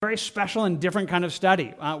very special and different kind of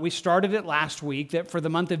study. We started it last week that for the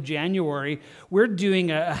month of January, we're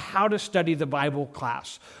doing a how to study the Bible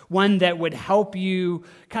class, one that would help you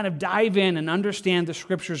kind of dive in and understand the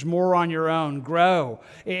scriptures more on your own, grow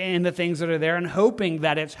in the things that are there, and hoping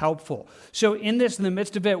that it's helpful. So in the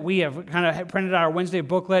midst of it, we have kind of printed out our Wednesday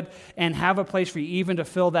booklet and have a place for you even to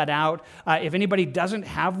fill that out. If anybody doesn't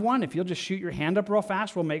have one, if you'll just shoot your hand up real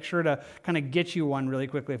fast, we'll make sure to kind of get you one really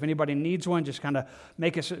quickly. If anybody needs one, just kind of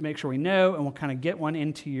make sure we know, and we'll kind of get one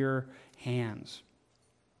into your hands.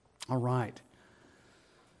 All right.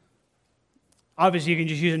 Obviously, you can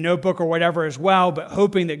just use a notebook or whatever as well, but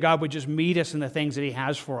hoping that God would just meet us in the things that He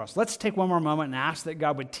has for us. Let's take one more moment and ask that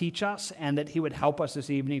God would teach us and that He would help us this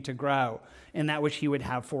evening to grow in that which He would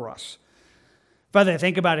have for us. Father, I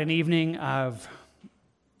think about an evening of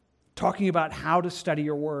talking about how to study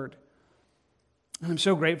your word. And I'm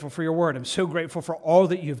so grateful for your word. I'm so grateful for all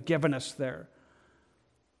that you've given us there.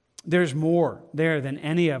 There's more there than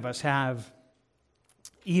any of us have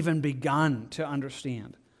even begun to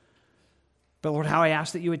understand. But Lord, how I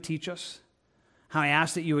ask that you would teach us, how I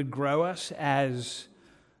ask that you would grow us as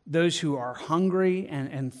those who are hungry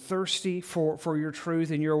and thirsty for your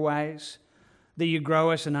truth and your ways, that you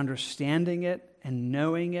grow us in understanding it and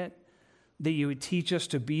knowing it, that you would teach us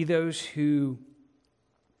to be those who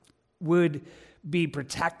would be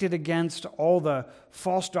protected against all the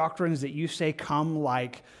false doctrines that you say come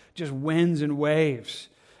like just winds and waves,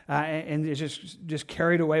 and it's just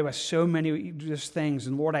carried away by so many just things.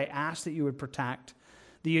 And Lord, I ask that you would protect,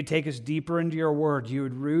 that you would take us deeper into your word, you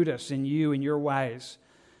would root us in you and your ways,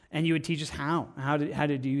 and you would teach us how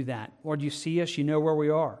to do that. Lord, you see us, you know where we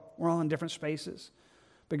are. We're all in different spaces,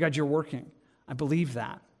 but God, you're working. I believe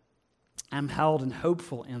that. I'm held and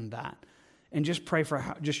hopeful in that. And just pray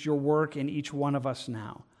for just your work in each one of us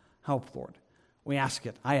now. Help, Lord. We ask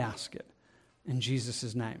it. I ask it. In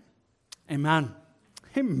Jesus' name. Amen.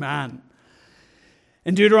 Amen.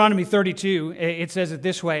 In Deuteronomy 32, it says it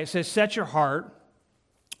this way. It says, set your heart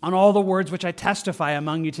on all the words which I testify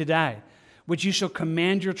among you today, which you shall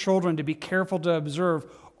command your children to be careful to observe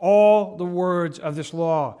all the words of this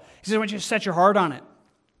law. He says, I want you to set your heart on it.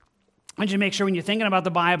 I want you to make sure when you're thinking about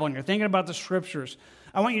the Bible and you're thinking about the scriptures,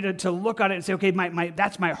 I want you to look at it and say, okay,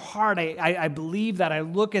 that's my heart. I believe that. I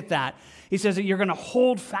look at that. He says that you're going to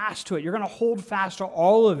hold fast to it. You're going to hold fast to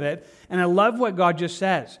all of it. And I love what God just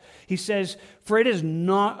says. He says, for it is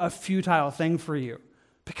not a futile thing for you,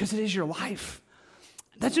 because it is your life.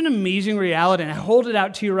 That's an amazing reality. And I hold it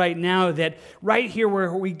out to you right now that right here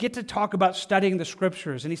where we get to talk about studying the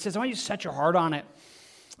scriptures. And he says, I want you to set your heart on it.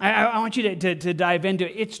 I want you to dive into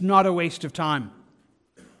it. It's not a waste of time.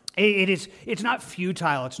 It's not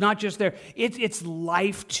futile. It's not just there. It's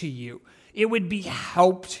life to you. It would be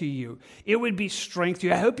help to you. It would be strength to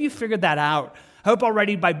you. I hope you figured that out. I hope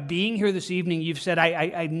already by being here this evening, you've said,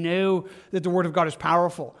 I know that the Word of God is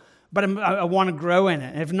powerful, but I want to grow in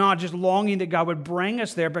it. And if not, just longing that God would bring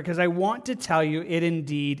us there, because I want to tell you it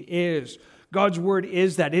indeed is. God's Word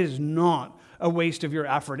is that. It is not a waste of your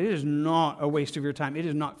effort. It is not a waste of your time. It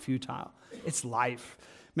is not futile. It's life.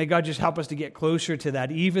 May God just help us to get closer to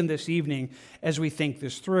that even this evening as we think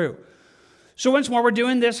this through. So once more, we're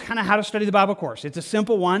doing this kind of how to study the Bible course. It's a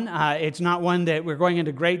simple one. It's not one that we're going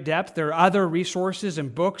into great depth. There are other resources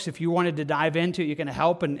and books. If you wanted to dive into it, you can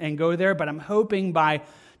help and go there. But I'm hoping by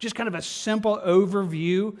just kind of a simple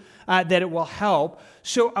overview that it will help.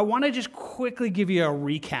 So I want to just quickly give you a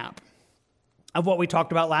recap of what we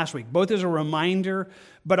talked about last week, both as a reminder,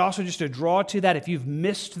 but also just a draw to that. If you've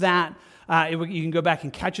missed that, you can go back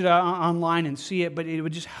and catch it online and see it, but it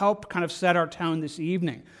would just help kind of set our tone this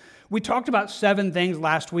evening. We talked about 7 things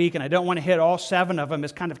last week, and I don't want to hit all 7 of them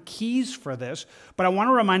as kind of keys for this, but I want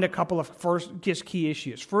to remind a couple of just key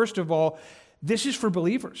issues. First of all, this is for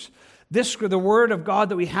believers. The Word of God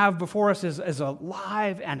that we have before us is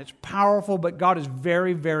alive and it's powerful, but God is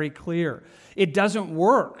very, very clear. It doesn't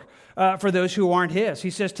work for those who aren't His. He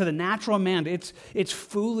says to the natural man, it's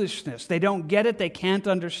foolishness. They don't get it. They can't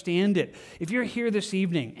understand it. If you're here this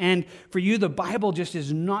evening and for you the Bible just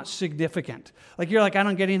is not significant, you're like, I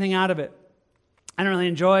don't get anything out of it. I don't really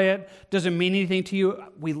enjoy it. Doesn't mean anything to you.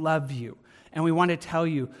 We love you. And we want to tell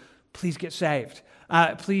you, please get saved.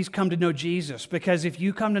 Please come to know Jesus, because if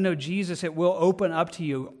you come to know Jesus, it will open up to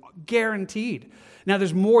you, guaranteed. Now,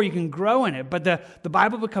 there's more, you can grow in it, but the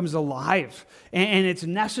Bible becomes alive, and it's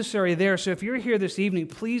necessary there. So if you're here this evening,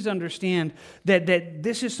 please understand that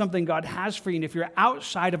this is something God has for you, and if you're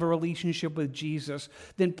outside of a relationship with Jesus,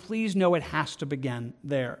 then please know it has to begin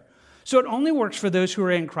there. So it only works for those who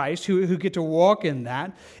are in Christ, who get to walk in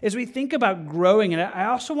that. As we think about growing, and I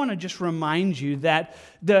also want to just remind you that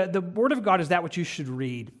the Word of God is that which you should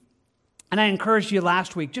read. And I encouraged you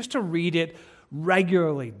last week just to read it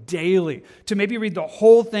regularly, daily, to maybe read the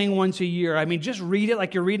whole thing once a year. I mean, just read it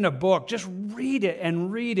like you're reading a book. Just read it and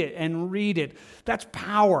read it and read it. That's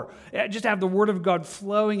power. Just have the Word of God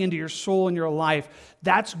flowing into your soul and your life.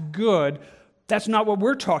 That's good. That's not what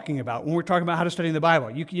we're talking about when we're talking about how to study the Bible.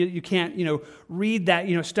 You can't, read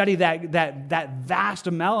that, study that vast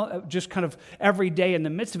amount just kind of every day in the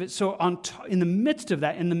midst of it. So in the midst of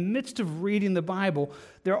that, in the midst of reading the Bible,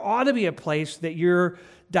 there ought to be a place that you're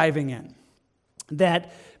diving in.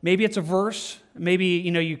 That maybe it's a verse, maybe,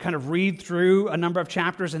 you kind of read through a number of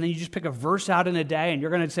chapters and then you just pick a verse out in a day and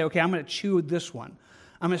you're going to say, okay, I'm going to chew this one.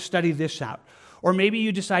 I'm going to study this out. Or maybe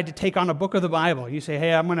you decide to take on a book of the Bible. You say,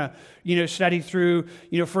 hey, I'm going to, study through,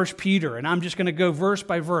 1 Peter, and I'm just going to go verse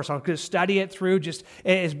by verse. I'll just study it through just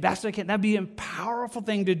as best I can. That'd be a powerful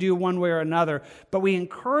thing to do one way or another. But we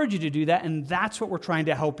encourage you to do that, and that's what we're trying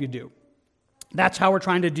to help you do. That's how we're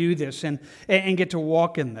trying to do this and get to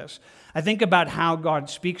walk in this. I think about how God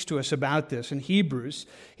speaks to us about this. In Hebrews,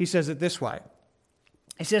 he says it this way.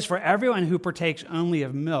 He says, for everyone who partakes only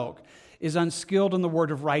of milk is unskilled in the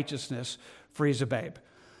word of righteousness, for he's a babe.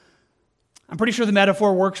 I'm pretty sure the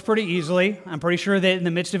metaphor works pretty easily. I'm pretty sure that in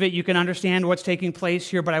the midst of it, you can understand what's taking place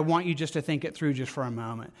here, but I want you just to think it through just for a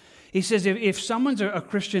moment. He says, if someone's a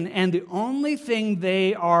Christian and the only thing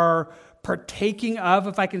they are partaking of,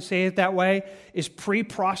 if I can say it that way, is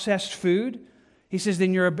pre-processed food, he says,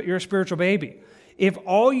 then you're a spiritual baby. If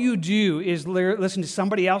all you do is listen to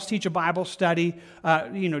somebody else teach a Bible study,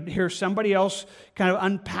 hear somebody else kind of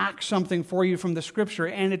unpack something for you from the Scripture,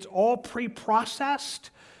 and it's all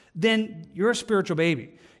pre-processed, then you're a spiritual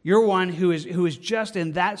baby. You're one who is just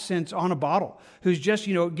in that sense on a bottle, who's just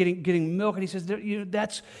getting milk. And he says,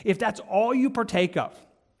 if that's all you partake of,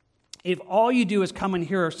 if all you do is come and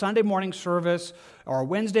hear a Sunday morning service or a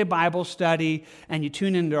Wednesday Bible study, and you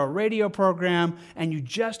tune into a radio program, and you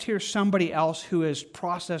just hear somebody else who has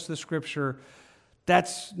processed the Scripture,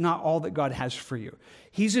 that's not all that God has for you.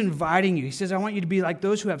 He's inviting you. He says, I want you to be like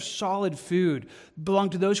those who have solid food, belong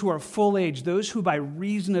to those who are full age, those who by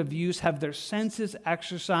reason of use have their senses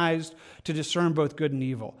exercised to discern both good and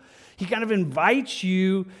evil. He kind of invites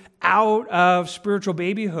you out of spiritual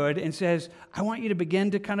babyhood and says, I want you to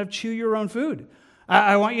begin to kind of chew your own food.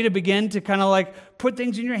 I want you to begin to kind of like put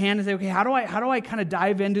things in your hand and say, okay, how do I kind of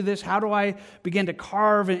dive into this? How do I begin to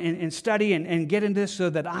carve and study and get into this so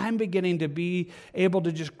that I'm beginning to be able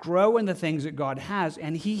to just grow in the things that God has?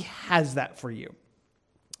 And He has that for you.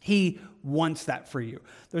 He wants that for you.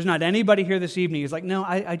 There's not anybody here this evening who's like, no,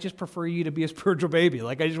 I just prefer you to be a spiritual baby.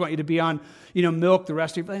 Like, I just want you to be on, milk the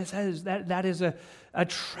rest of your life. That is a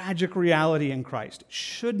tragic reality in Christ. It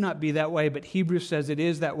should not be that way, but Hebrews says it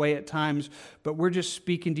is that way at times. But we're just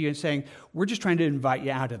speaking to you and saying, we're just trying to invite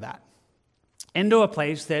you out of that. Into a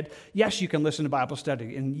place that, yes, you can listen to Bible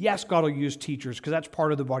study, and yes, God will use teachers, because that's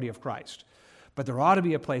part of the body of Christ. But there ought to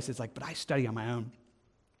be a place that's like, but I study on my own.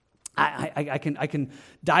 I can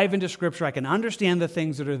dive into Scripture. I can understand the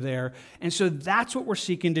things that are there. And so that's what we're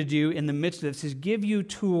seeking to do in the midst of this, is give you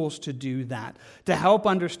tools to do that, to help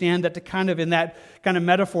understand that, to kind of, in that kind of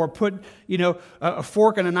metaphor, put, a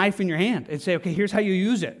fork and a knife in your hand and say, okay, here's how you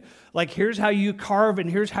use it. Like, here's how you carve, and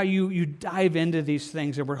here's how you dive into these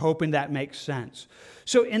things, and we're hoping that makes sense.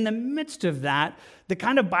 So in the midst of that, the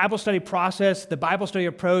kind of Bible study process, the Bible study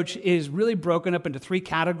approach is really broken up into three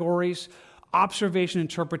categories: observation,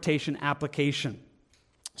 interpretation, application.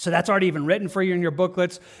 So that's already even written for you in your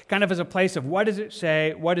booklets, kind of as a place of what does it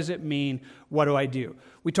say, what does it mean, what do I do?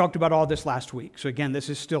 We talked about all this last week. So again, this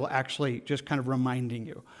is still actually just kind of reminding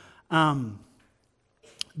you.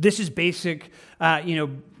 This is basic,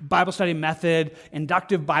 Bible study method,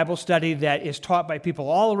 inductive Bible study that is taught by people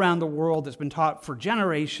all around the world, that's been taught for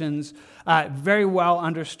generations, very well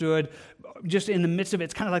understood. Just in the midst of it,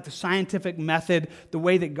 it's kind of like the scientific method, the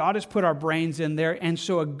way that God has put our brains in there. And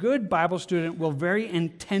so a good Bible student will very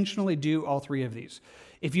intentionally do all three of these.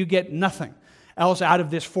 If you get nothing else out of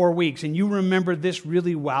this 4 weeks and you remember this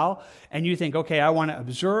really well, and you think, okay, I want to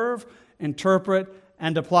observe, interpret,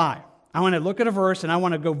 and apply. I want to look at a verse and I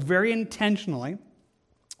want to go very intentionally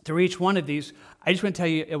through each one of these. I just want to tell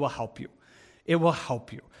you, it will help you. It will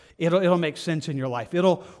help you. It'll make sense in your life.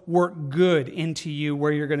 It'll work good into you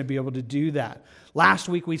where you're going to be able to do that. Last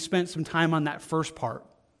week, we spent some time on that first part,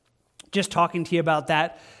 just talking to you about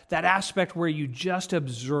that aspect where you just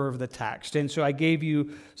observe the text. And so I gave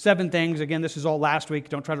you 7 things. Again, this is all last week.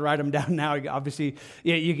 Don't try to write them down now. Obviously,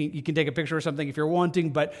 you can take a picture or something if you're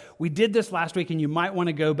wanting, but we did this last week, and you might want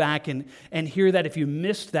to go back and hear that if you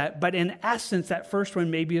missed that. But in essence, that first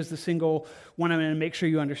one maybe is the single one I'm going to make sure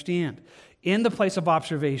you understand. In the place of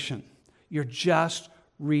observation, you're just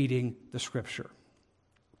reading the Scripture.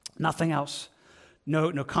 Nothing else.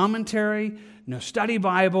 No commentary, no study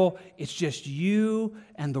Bible. It's just you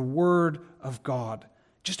and the Word of God.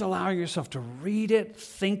 Just allowing yourself to read it,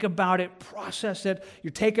 think about it, process it.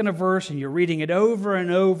 You're taking a verse and you're reading it over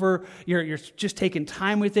and over. You're just taking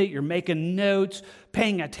time with it. You're making notes,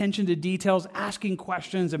 paying attention to details, asking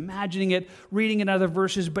questions, imagining it, reading in other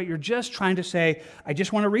verses, but you're just trying to say, I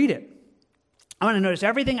just want to read it. I want to notice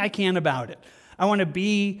everything I can about it. I want to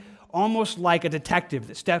be almost like a detective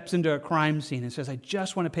that steps into a crime scene and says, I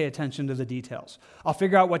just want to pay attention to the details. I'll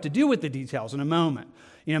figure out what to do with the details in a moment.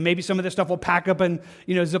 Maybe some of this stuff we'll pack up in,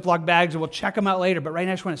 Ziploc bags and we'll check them out later, but right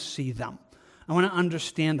now I just want to see them. I want to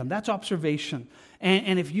understand them. That's observation.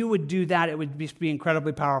 And if you would do that, it would be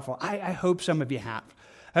incredibly powerful. I hope some of you have.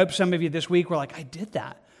 I hope some of you this week were like, I did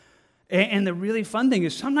that. And the really fun thing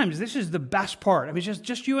is sometimes this is the best part. I mean,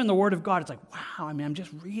 just you and the Word of God. It's like, wow, I'm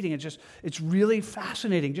just reading. It's really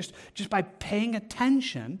fascinating just by paying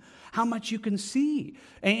attention how much you can see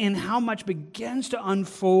and how much begins to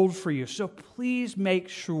unfold for you. So please make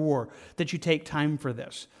sure that you take time for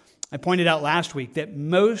this. I pointed out last week that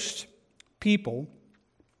most people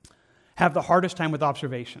have the hardest time with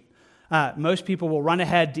observation. Most people will run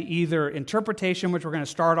ahead to either interpretation, which we're going to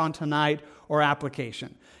start on tonight, or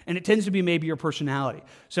application. And it tends to be maybe your personality.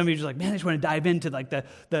 Some of you are just like, man, I just want to dive into like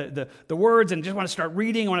the words and just want to start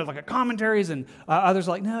reading. I want to look at commentaries. And others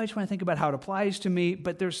are like, no, I just want to think about how it applies to me.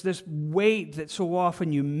 But there's this weight that so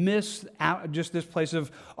often you miss out just this place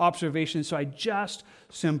of observation. So I just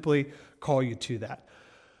simply call you to that.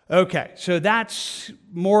 Okay, so that's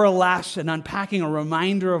more or less an unpacking, a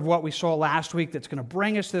reminder of what we saw last week that's going to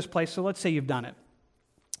bring us to this place. So let's say you've done it.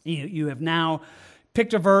 You have now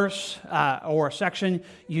picked a verse or a section.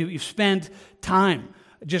 You've spent time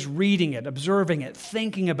just reading it, observing it,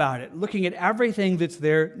 thinking about it, looking at everything that's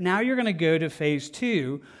there. Now you're going to go to phase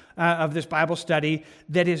 2 of this Bible study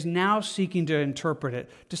that is now seeking to interpret it,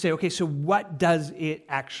 to say, okay, so what does it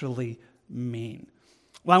actually mean?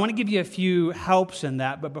 Well, I want to give you a few helps in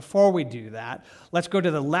that, but before we do that, let's go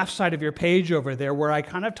to the left side of your page over there where I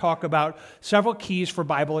kind of talk about several keys for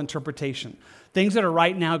Bible interpretation. Things that are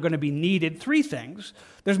right now going to be needed. 3 things.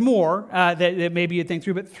 There's more that maybe you'd think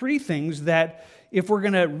through, but 3 things that if we're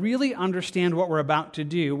going to really understand what we're about to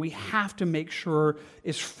do, we have to make sure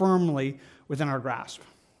is firmly within our grasp.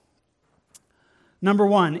 Number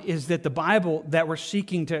 1 is that the Bible that we're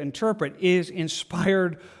seeking to interpret is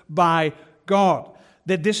inspired by God.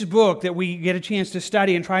 That this book that we get a chance to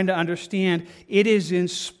study and trying to understand, it is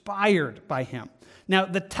inspired by Him. Now,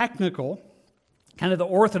 the technical, kind of the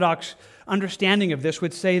orthodox understanding of this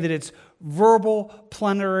would say that it's verbal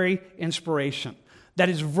plenary inspiration. That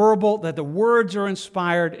is verbal, that the words are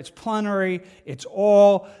inspired, it's plenary, it's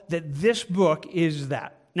all, that this book is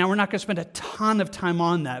that. Now, we're not going to spend a ton of time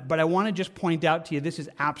on that, but I want to just point out to you this is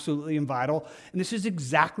absolutely vital, and this is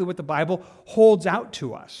exactly what the Bible holds out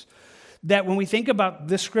to us. That when we think about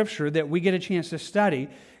this scripture that we get a chance to study,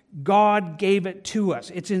 God gave it to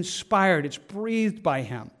us. It's inspired. It's breathed by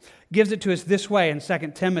Him. Gives it to us this way in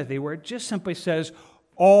 2 Timothy, where it just simply says,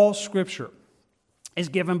 all scripture is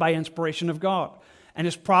given by inspiration of God and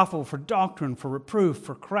is profitable for doctrine, for reproof,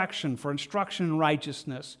 for correction, for instruction in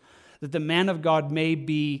righteousness, that the man of God may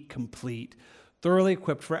be complete, thoroughly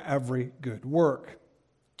equipped for every good work.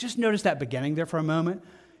 Just notice that beginning there for a moment.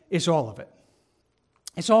 It's all of it.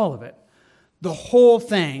 It's all of it. The whole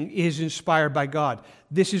thing is inspired by God.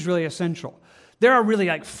 This is really essential. There are really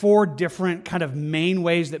like 4 different kind of main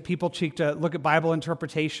ways that people seek to look at Bible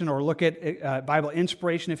interpretation or look at Bible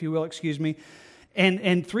inspiration, if you will,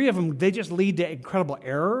 And 3 of them, they just lead to incredible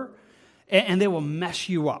error, and they will mess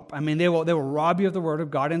you up. I mean, they will rob you of the Word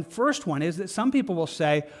of God. And the first one is that some people will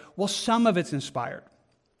say, well, some of it's inspired,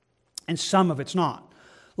 and some of it's not.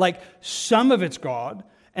 Like, some of it's God,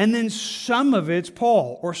 and then some of it's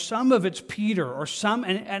Paul, or some of it's Peter, or some,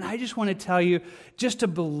 and I just want to tell you, just to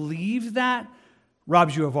believe that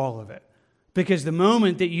robs you of all of it. Because the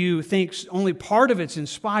moment that you think only part of it's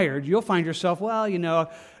inspired, you'll find yourself, well,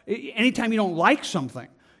 anytime you don't like something,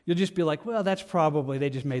 you'll just be like, well, that's probably, they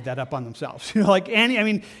just made that up on themselves.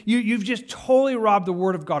 You've just totally robbed the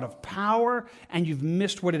Word of God of power, and you've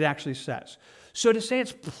missed what it actually says. So to say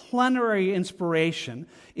it's plenary inspiration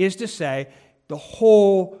is to say, the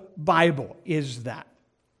whole Bible is that.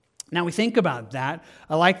 Now we think about that.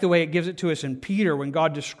 I like the way it gives it to us in Peter when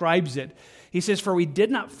God describes it. He says, for we did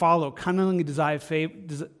not follow cunningly devised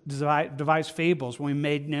fables when we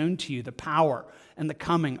made known to you the power and the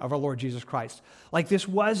coming of our Lord Jesus Christ. Like this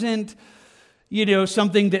wasn't,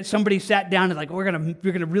 something that somebody sat down and like, we're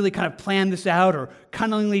gonna really kind of plan this out or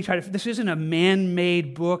cunningly try to. This isn't a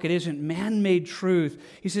man-made book. It isn't man-made truth.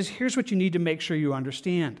 He says, here's what you need to make sure you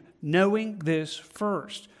understand. Knowing this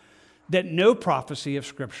first, that no prophecy of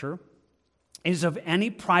Scripture is of any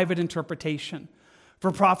private interpretation.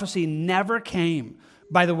 For prophecy never came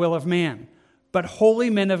by the will of man, but holy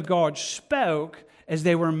men of God spoke as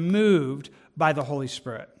they were moved by the Holy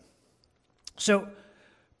Spirit. So,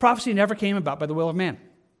 prophecy never came about by the will of man.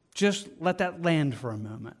 Just let that land for a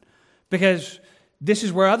moment. Because this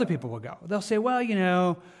is where other people will go. They'll say, well,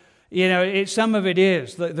 some of it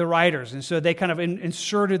is the writers. And so they kind of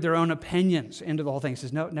inserted their own opinions into the whole thing. He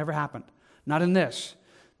says, no, it never happened. Not in this.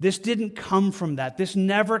 This didn't come from that. This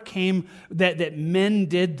never came that men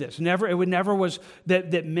did this. It never was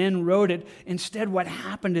that men wrote it. Instead, what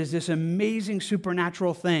happened is this amazing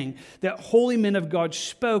supernatural thing that holy men of God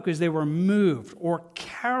spoke as they were moved or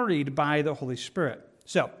carried by the Holy Spirit.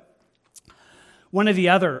 So, one of the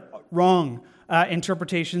other wrong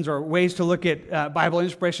interpretations or ways to look at Bible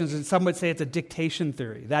inspirations, and some would say it's a dictation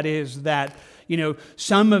theory. That is that,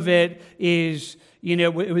 some of it is,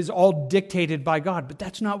 it was all dictated by God, but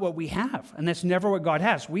that's not what we have, and that's never what God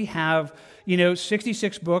has. We have,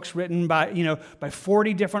 66 books written by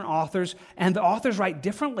 40 different authors, and the authors write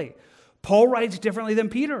differently. Paul writes differently than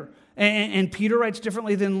Peter, and Peter writes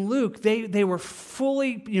differently than Luke. They were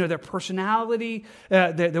fully, their personality,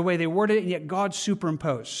 the way they worded it, and yet God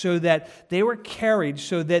superimposed so that they were carried,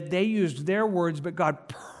 so that they used their words, but God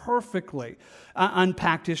perfectly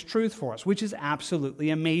unpacked His truth for us, which is absolutely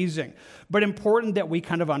amazing. But important that we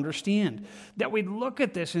kind of understand, that we look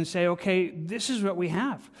at this and say, okay, this is what we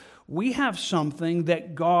have. We have something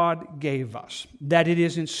that God gave us, that it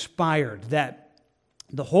is inspired, that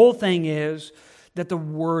the whole thing is that the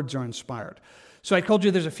words are inspired. So I told you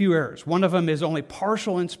there's a few errors. One of them is only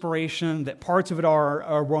partial inspiration, that parts of it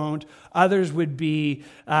are won't. Others would be,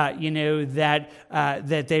 that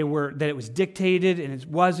it was dictated and it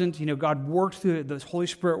wasn't. God worked through it. The Holy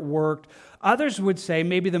Spirit worked. Others would say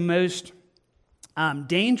maybe the most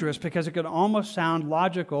dangerous, because it could almost sound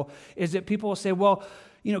logical, is that people will say, well,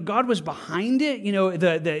 God was behind it.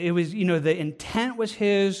 The intent was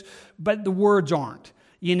His, but the words aren't.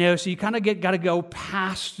 So you kind of got to go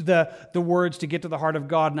past the words to get to the heart of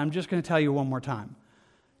God. And I'm just going to tell you one more time.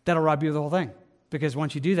 That'll rob you of the whole thing. Because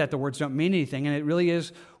once you do that, the words don't mean anything. And it really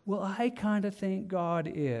is, well, I kind of think God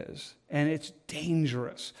is. And it's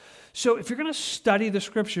dangerous. So if you're going to study the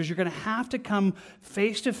Scriptures, you're going to have to come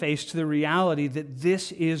face to face to the reality that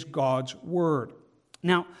this is God's Word.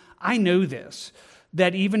 Now, I know this,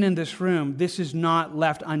 that even in this room, this is not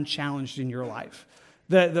left unchallenged in your life.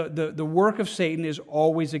 The work of Satan is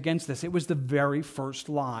always against this. It was the very first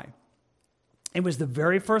lie. It was the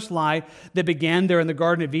very first lie that began there in the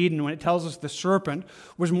Garden of Eden when it tells us the serpent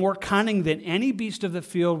was more cunning than any beast of the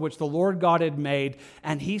field which the Lord God had made.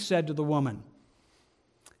 And he said to the woman,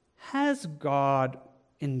 has God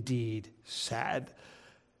indeed said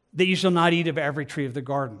that you shall not eat of every tree of the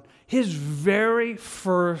garden? His very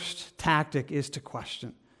first tactic is to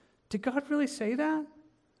question. Did God really say that?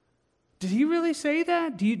 Did He really say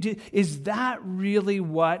that? Is that really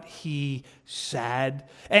what He said?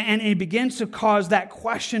 And it begins to cause that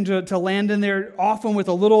question to land in there, often with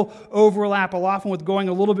a little overlap, often with going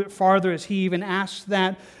a little bit farther as he even asks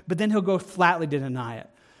that, but then he'll go flatly to deny it.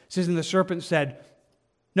 It says, and the serpent said,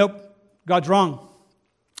 nope, God's wrong.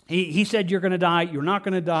 He said you're going to die, you're not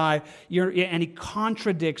going to die, and he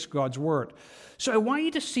contradicts God's word. So I want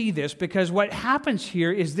you to see this, because what happens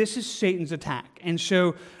here is this is Satan's attack. And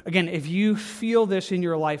so, again, if you feel this in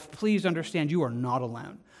your life, please understand you are not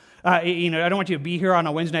alone. I don't want you to be here on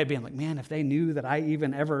a Wednesday night being like, man, if they knew that I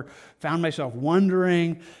even ever found myself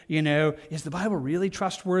wondering, is the Bible really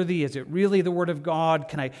trustworthy? Is it really the Word of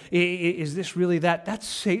God? Is this really that? That's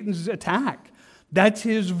Satan's attack. That's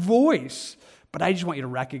his voice. But I just want you to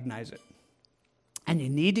recognize it. And you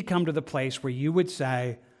need to come to the place where you would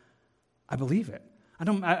say, I believe it.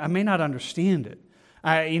 I may not understand it.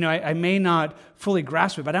 I may not fully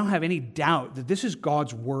grasp it, but I don't have any doubt that this is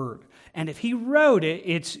God's word. And if He wrote it,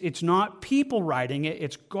 it's not people writing it,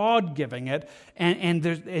 it's God giving it. And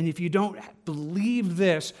if you don't believe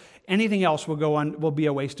this, anything else will be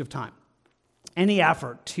a waste of time. Any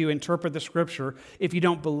effort to interpret the Scripture, if you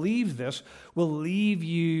don't believe this, will leave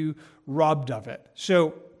you robbed of it.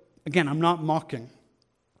 So, again, I'm not mocking.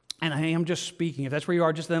 And I am just speaking. If that's where you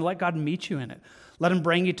are, just then let God meet you in it. Let Him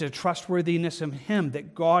bring you to trustworthiness in Him,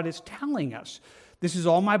 that God is telling us. This is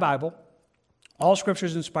all my Bible. All Scripture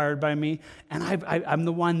is inspired by me, and I'm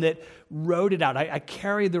the one that wrote it out. I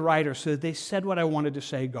carried the writer so that they said what I wanted to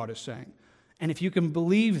say, God is saying. And if you can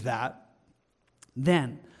believe that,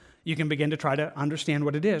 then you can begin to try to understand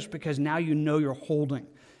what it is, because now you know you're holding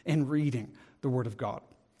and reading the Word of God.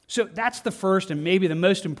 So that's the first and maybe the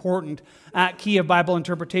most important key of Bible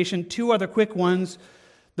interpretation. Two other quick ones.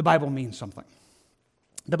 The Bible means something.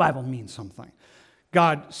 The Bible means something.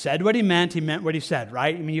 God said what he meant what he said,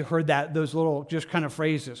 right? I mean, you heard those little just kind of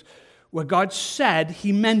phrases. What God said,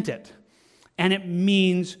 he meant it. And it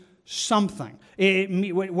means something.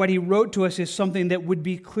 What he wrote to us is something that would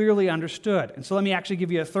be clearly understood. And so let me actually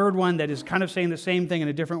give you a third one that is kind of saying the same thing in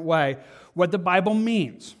a different way. What the Bible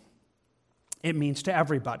means, it means to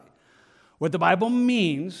everybody. What the Bible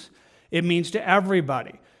means, it means to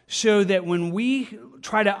everybody. So that when we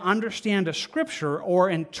try to understand a scripture or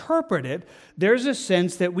interpret it, there's a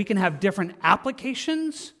sense that we can have different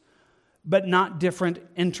applications, but not different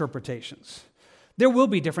interpretations. There will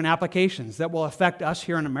be different applications that will affect us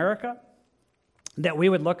here in America, that we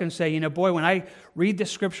would look and say, boy, when I read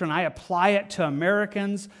this scripture and I apply it to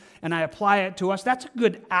Americans and I apply it to us, that's a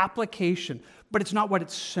good application, but it's not what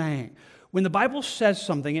it's saying. When the Bible says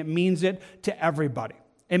something, it means it to everybody.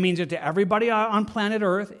 It means it to everybody on planet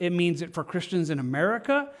Earth. It means it for Christians in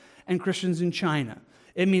America and Christians in China.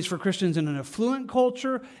 It means for Christians in an affluent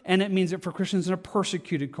culture, and it means it for Christians in a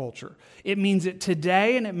persecuted culture. It means it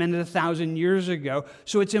today, and it meant it 1,000 years ago.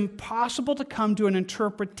 So it's impossible to come to an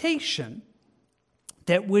interpretation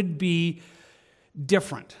that would be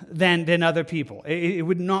different than other people. It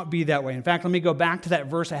would not be that way. In fact, let me go back to that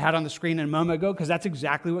verse I had on the screen a moment ago, because that's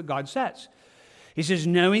exactly what God says. He says,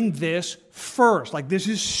 knowing this first. Like, this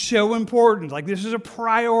is so important. Like, this is a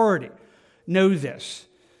priority. Know this.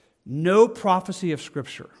 No prophecy of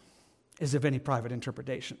Scripture is of any private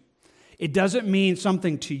interpretation. It doesn't mean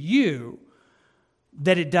something to you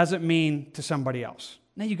that it doesn't mean to somebody else.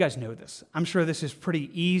 Now, you guys know this. I'm sure this is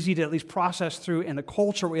pretty easy to at least process through in the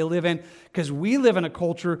culture we live in, because we live in a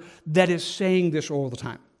culture that is saying this all the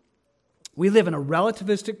time. We live in a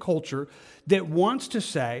relativistic culture that wants to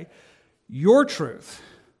say, your truth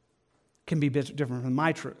can be different from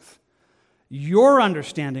my truth. Your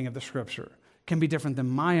understanding of the Scripture can be different than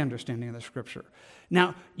my understanding of the Scripture.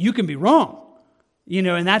 Now, you can be wrong,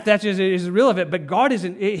 and that just is real of it, but God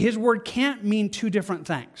isn't, His Word can't mean two different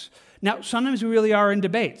things. Now, sometimes we really are in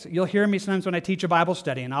debates. You'll hear me sometimes when I teach a Bible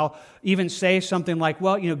study, and I'll even say something like,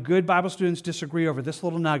 well, good Bible students disagree over this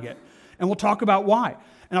little nugget, and we'll talk about why.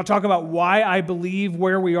 And I'll talk about why I believe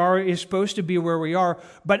where we are is supposed to be where we are.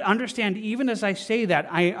 But understand, even as I say that,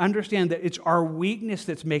 I understand that it's our weakness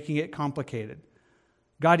that's making it complicated.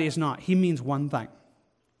 God is not. He means one thing.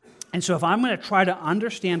 And so if I'm going to try to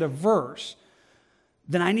understand a verse,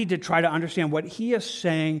 then I need to try to understand what he is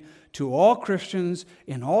saying to all Christians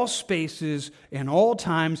in all spaces, in all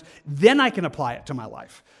times. Then I can apply it to my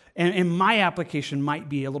life. And my application might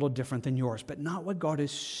be a little different than yours, but not what God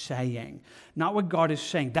is saying. Not what God is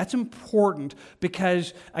saying. That's important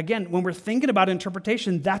because, again, when we're thinking about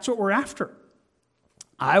interpretation, that's what we're after.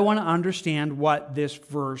 I want to understand what this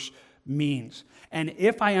verse means. And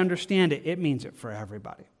if I understand it, it means it for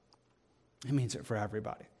everybody. It means it for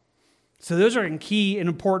everybody. So those are key and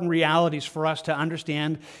important realities for us to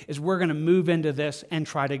understand as we're going to move into this and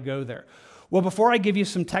try to go there. Well, before I give you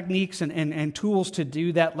some techniques and tools to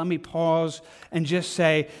do that, let me pause and just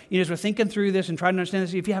say, as we're thinking through this and trying to understand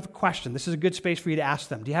this, if you have a question, this is a good space for you to ask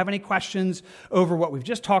them. Do you have any questions over what we've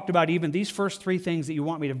just talked about, even these first three things that you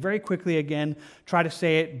want me to very quickly, again, try to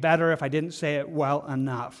say it better if I didn't say it well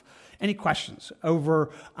enough? Any questions over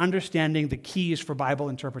understanding the keys for Bible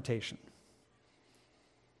interpretation?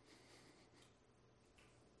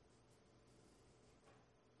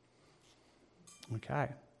 Okay.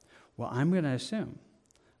 Well, I'm going to assume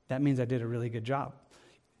that means I did a really good job.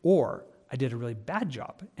 Or I did a really bad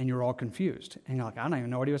job, and you're all confused. And you're like, I don't even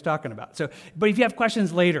know what he was talking about. But if you have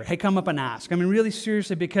questions later, hey, come up and ask. I mean, really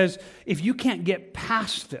seriously, because if you can't get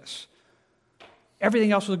past this,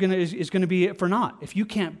 everything else is going to be for naught. If you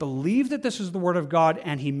can't believe that this is the Word of God,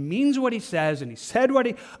 and He means what He says, and He said what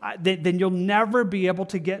then you'll never be able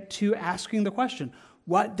to get to asking the question,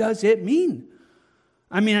 what does it mean?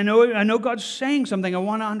 I mean, I know God's saying something. I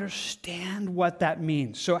want to understand what that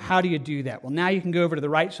means. So how do you do that? Well, now you can go over to the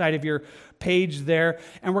right side of your page there,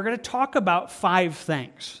 and we're going to talk about 5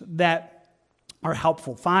 things that are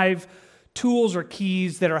helpful, 5 tools or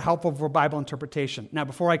keys that are helpful for Bible interpretation. Now,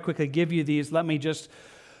 before I quickly give you these, let me just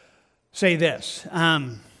say this.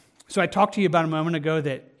 So I talked to you about a moment ago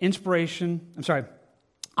that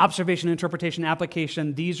Observation, interpretation,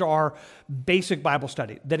 application, these are basic Bible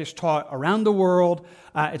study that is taught around the world.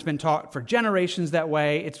 It's been taught for generations that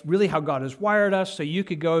way. It's really how God has wired us. So you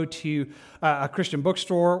could go to a Christian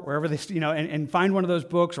bookstore, wherever they, and find one of those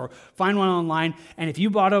books or find one online. And if you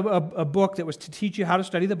bought a book that was to teach you how to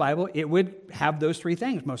study the Bible, it would have those three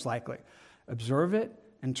things most likely. Observe it,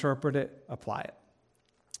 interpret it, apply it.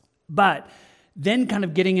 But then kind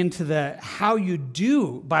of getting into the how you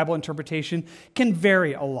do Bible interpretation can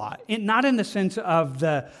vary a lot. Not in the sense of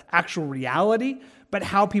the actual reality, but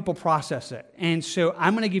how people process it. And so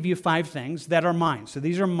I'm going to give you 5 things that are mine. So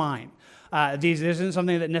these are mine. This isn't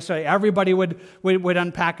something that necessarily everybody would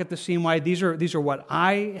unpack it the same way. These are what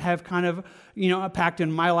I have kind of unpacked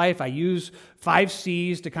in my life. I use 5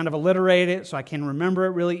 C's to kind of alliterate it so I can remember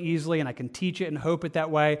it really easily and I can teach it and hope it that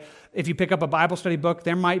way. If you pick up a Bible study book,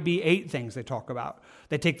 there might be 8 things they talk about.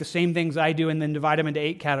 They take the same things I do and then divide them into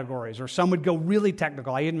 8 categories. Or some would go really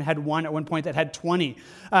technical. I even had one at one point that had 20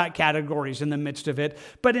 categories in the midst of it.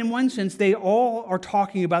 But in one sense, they all are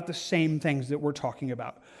talking about the same things that we're talking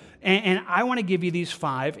about. And I want to give you these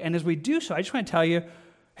 5. And as we do so, I just want to tell you,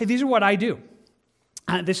 hey, these are what I do.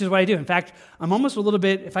 This is what I do. In fact, I'm almost a little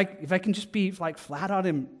bit, if I can just be like flat out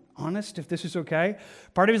and honest, if this is okay,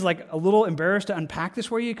 part of me is like a little embarrassed to unpack this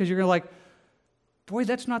for you because you're going to like, boy,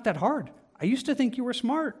 that's not that hard. I used to think you were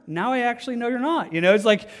smart. Now I actually know you're not. It's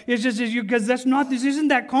like, it's just because this isn't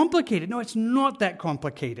that complicated. No, it's not that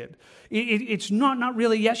complicated. It's not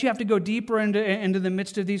really. Yes, you have to go deeper into the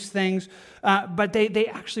midst of these things, but they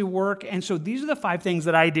actually work. And so these are the 5 things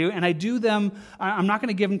that I do, and I do them. I'm not going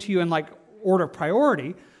to give them to you in like order of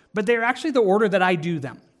priority, but they're actually the order that I do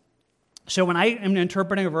them. So when I am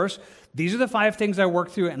interpreting a verse, these are the 5 things I work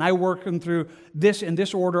through, and I work them through this in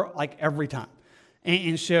this order like every time.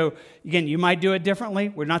 And so, again, you might do it differently.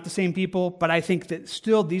 We're not the same people, but I think that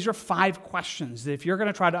still these are 5 questions that if you're going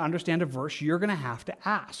to try to understand a verse, you're going to have to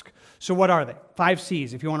ask. So what are they? 5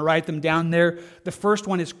 C's, if you want to write them down there. The first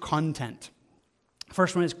one is content.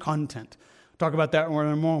 First one is content. We'll talk about that in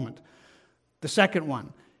a moment. The second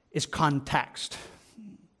one is context.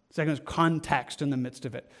 The second is context in the midst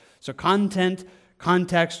of it. So content,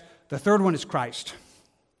 context. The third one is Christ.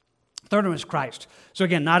 Third one is Christ. So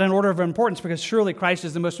again, not in order of importance because surely Christ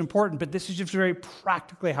is the most important, but this is just very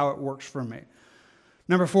practically how it works for me.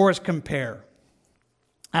 Number 4 is compare.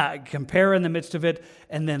 Compare in the midst of it.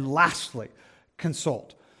 And then lastly,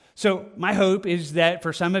 consult. So my hope is that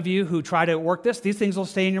for some of you who try to work this, these things will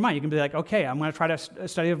stay in your mind. You can be like, okay, I'm going to try to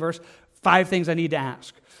study a verse. 5 things I need to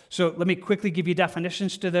ask. So let me quickly give you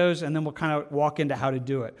definitions to those, and then we'll kind of walk into how to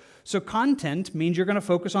do it. So content means you're going to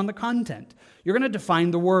focus on the content. You're going to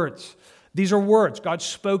define the words. These are words, God's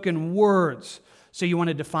spoken words. So you want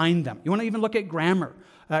to define them. You want to even look at grammar,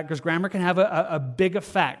 because grammar can have a big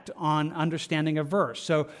effect on understanding a verse.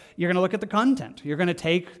 So you're going to look at the content. You're going to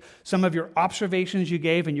take some of your observations you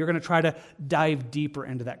gave, and you're going to try to dive deeper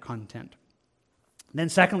into that content. Then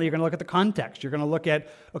secondly, you're going to look at the context. You're going to look at,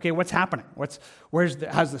 okay, what's happening?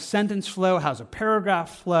 How's the sentence flow? How's the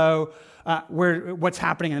paragraph flow? What's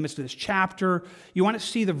happening in the midst of this chapter? You want to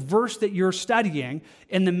see the verse that you're studying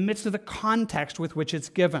in the midst of the context with which it's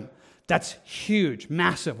given. That's huge,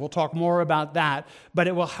 massive. We'll talk more about that, but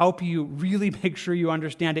it will help you really make sure you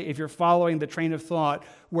understand it if you're following the train of thought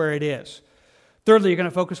where it is. Thirdly, you're going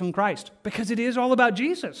to focus on Christ because it is all about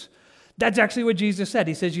Jesus. That's actually what Jesus said.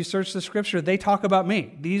 He says, you search the scripture, they talk about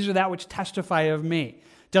me. These are that which testify of me.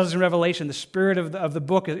 It tells us in Revelation, the spirit of the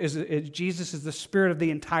book is Jesus is the spirit of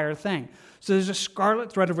the entire thing. So there's a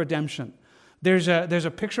scarlet thread of redemption. There's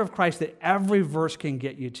a picture of Christ that every verse can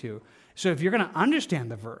get you to. So if you're going to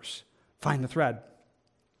understand the verse, find the thread.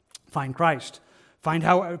 Find Christ. Find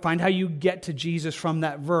how you get to Jesus from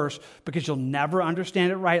that verse, because you'll never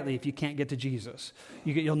understand it rightly if you can't get to Jesus.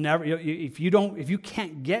 If you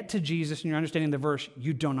can't get to Jesus and you're understanding the verse,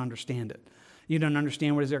 you don't understand it. You don't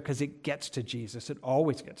understand what is there because it gets to Jesus. It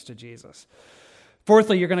always gets to Jesus.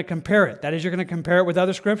 Fourthly, you're going to compare it. That is, you're going to compare it with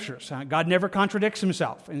other scriptures. God never contradicts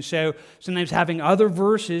himself. And so sometimes having other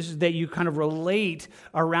verses that you kind of relate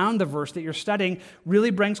around the verse that you're studying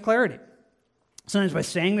really brings clarity. Sometimes by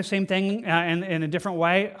saying the same thing in a different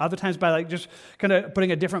way. Other times by like just kind of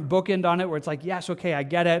putting a different bookend on it where it's like, yes, okay, I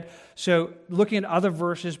get it. So looking at other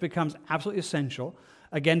verses becomes absolutely essential,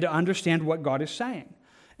 again, to understand what God is saying.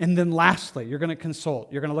 And then lastly, you're going to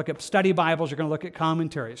consult. You're going to look at study Bibles. You're going to look at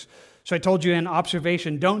commentaries. So I told you in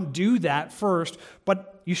observation, don't do that first,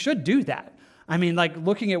 but you should do that. I mean, like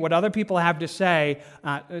looking at what other people have to say,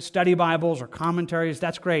 study Bibles or commentaries,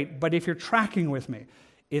 that's great. But if you're tracking with me,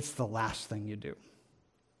 it's the last thing you do.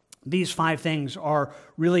 These 5 things are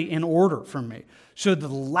really in order for me. So the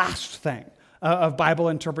last thing of Bible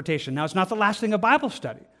interpretation. Now, it's not the last thing of Bible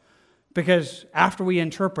study, because after we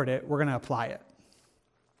interpret it, we're going to apply it.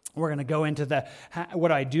 We're going to go into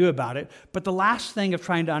what I do about it. But the last thing of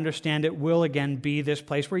trying to understand it will, again, be this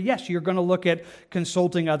place where, yes, you're going to look at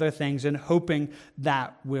consulting other things and hoping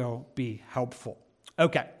that will be helpful.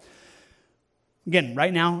 Okay. Again,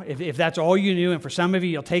 right now, if that's all you knew, and for some of you,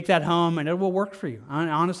 you'll take that home and it will work for you.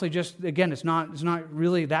 Honestly, just, again, it's not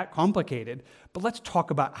really that complicated, but let's talk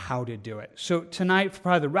about how to do it. So tonight, for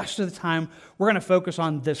probably the rest of the time, we're going to focus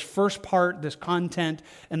on this first part, this content,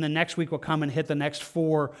 and the next week we'll come and hit the next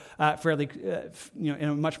four fairly, in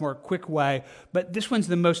a much more quick way. But this one's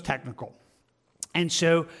the most technical. And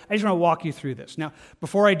so I just want to walk you through this. Now,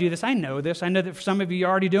 before I do this. I know that for some of you, you're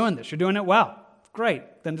already doing this. You're doing it well. Great.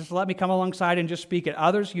 Then just let me come alongside and just speak it.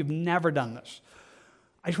 Others, you've never done this.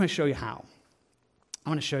 I just want to show you how. I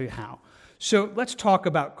want to show you how. So let's talk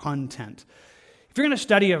about content. If you're going to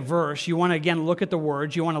study a verse, you want to, again, look at the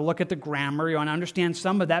words. You want to look at the grammar. You want to understand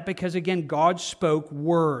some of that because, again, God spoke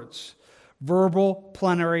words. Verbal,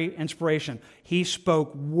 plenary inspiration. He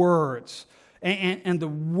spoke words. And the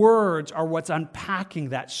words are what's unpacking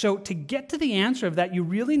that. So to get to the answer of that, you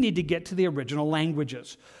really need to get to the original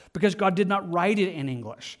languages because God did not write it in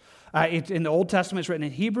English. In the Old Testament, it's written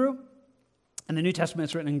in Hebrew, and the New Testament,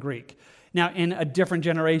 it's written in Greek. Now, in a different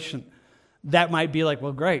generation, that might be like,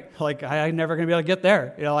 well, great. Like, I'm never going to be able to get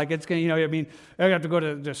there. It's going to, I have to go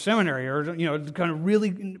to seminary or, kind of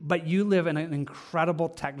really, but you live in an incredible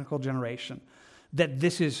technical generation that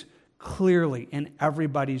this is clearly in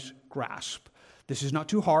everybody's grasp. This is not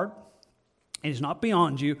too hard. It is not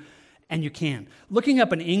beyond you, and you can. Looking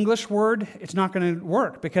up an English word, it's not going to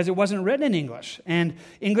work because it wasn't written in English. And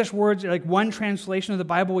English words, like one translation of the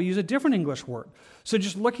Bible will use a different English word. So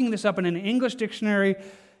just looking this up in an English dictionary,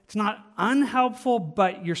 it's not unhelpful,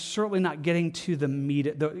 but you're certainly not getting to the meat.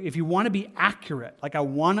 If you want to be accurate, like I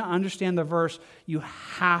want to understand the verse, you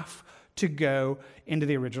have to go into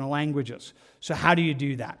the original languages. So how do you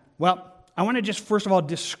do that? Well, I want to just, first of all,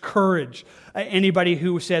 discourage anybody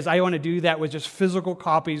who says, I want to do that with just physical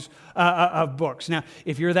copies of books. Now,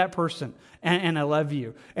 if you're that person, and I love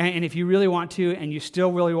you, and if you really want to, and you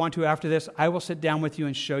still really want to after this, I will sit down with you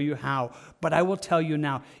and show you how. But I will tell you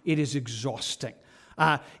now, it is exhausting.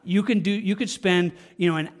 You could spend,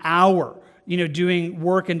 an hour, doing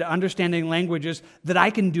work into understanding languages that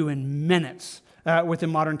I can do in minutes. With the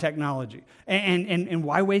modern technology. And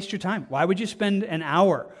why waste your time? Why would you spend an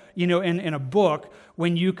hour, in a book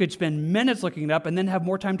when you could spend minutes looking it up and then have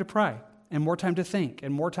more time to pray and more time to think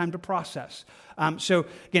and more time to process? So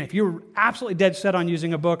again, if you're absolutely dead set on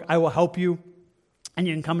using a book, I will help you and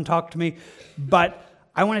you can come and talk to me. But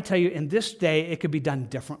I want to tell you, in this day, it could be done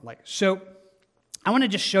differently. So I want to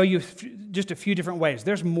just show you just a few different ways.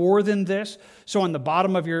 There's more than this. So on the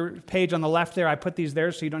bottom of your page on the left there, I put these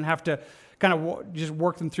there so you don't have to kind of just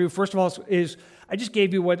work them through. First of all, is I just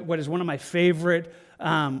gave you what is one of my favorite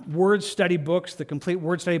word study books, the Complete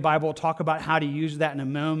Word Study Bible. We'll talk about how to use that in a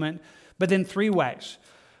moment. But then 3 ways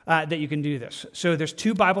that you can do this. So there's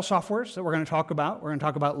 2 Bible softwares that we're going to talk about. We're going to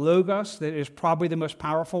talk about Logos, that is probably the most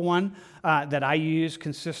powerful one that I use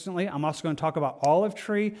consistently. I'm also going to talk about Olive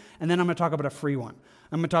Tree, and then I'm going to talk about a free one.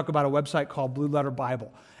 I'm going to talk about a website called Blue Letter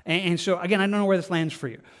Bible. And so, again, I don't know where this lands for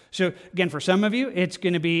you. So, again, for some of you, it's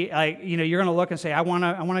going to be like, you're going to look and say, I want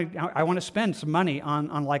to spend some money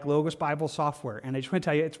on like Logos Bible software. And I just want to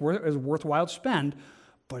tell you, it's a worthwhile spend,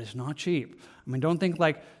 but it's not cheap. I mean, don't think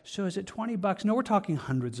like, so is it $20? No, we're talking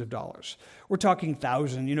hundreds of dollars. We're talking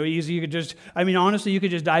thousands. Easy. You could just, honestly, you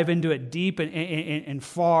could just dive into it deep and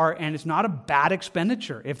far, and it's not a bad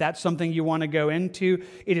expenditure. If that's something you want to go into,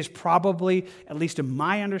 it is probably, at least in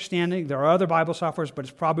my understanding, there are other Bible softwares, but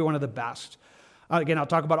it's probably one of the best. Again, I'll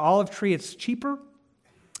talk about Olive Tree. It's cheaper.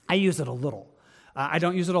 I use it a little. I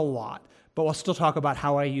don't use it a lot. But we'll still talk about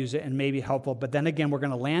how I use it and maybe helpful. But then again, we're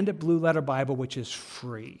going to land at Blue Letter Bible, which is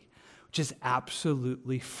free, which is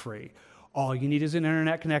absolutely free. All you need is an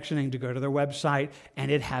internet connection and to go to their website, and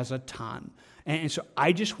it has a ton. And so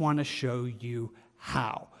I just want to show you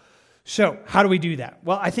how. So how do we do that?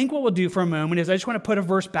 Well, I think what we'll do for a moment is I just want to put a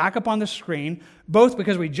verse back up on the screen, both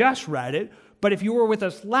because we just read it, but if you were with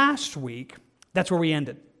us last week, that's where we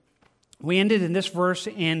ended. We ended in this verse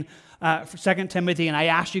in 2 Timothy, and I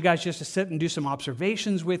asked you guys just to sit and do some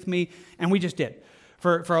observations with me, and we just did.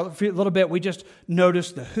 For a little bit, we just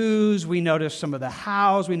noticed the who's, we noticed some of the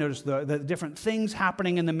hows, we noticed the different things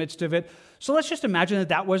happening in the midst of it. So let's just imagine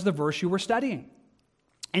that was the verse you were studying.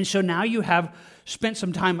 And so now you have spent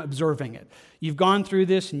some time observing it. You've gone through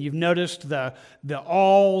this and you've noticed the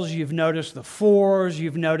alls, you've noticed the fors,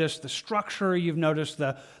 you've noticed the structure, you've noticed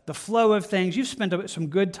the flow of things. You've spent some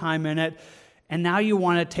good time in it. and now you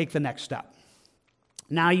want to take the next step.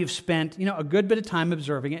 Now you've spent, a good bit of time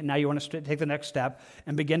observing it, and now you want to take the next step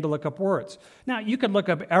and begin to look up words. Now, you could look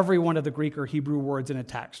up every one of the Greek or Hebrew words in a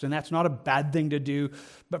text, and that's not a bad thing to do,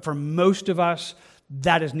 but for most of us,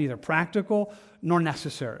 that is neither practical nor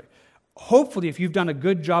necessary. Hopefully, if you've done a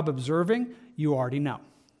good job observing, you already know.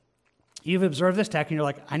 You've observed this text, and you're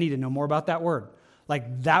like, I need to know more about that word.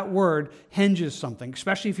 Like, that word hinges something,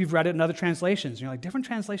 especially if you've read it in other translations. And you're like, different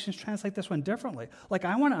translations translate this one differently. Like,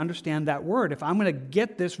 I want to understand that word. If I'm going to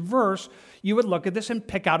get this verse, you would look at this and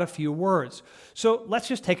pick out a few words. So let's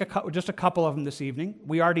just take just a couple of them this evening.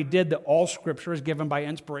 We already did that all Scripture is given by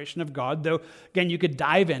inspiration of God, though, again, you could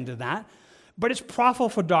dive into that. But it's profitable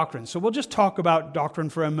for doctrine. So we'll just talk about doctrine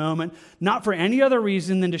for a moment, not for any other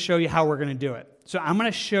reason than to show you how we're going to do it. So I'm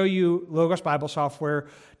going to show you Logos Bible Software,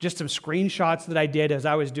 just some screenshots that I did as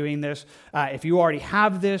I was doing this. If you already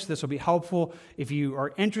have this will be helpful. If you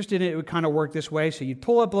are interested in it, it would kind of work this way. So you'd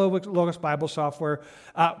pull up Logos Bible Software.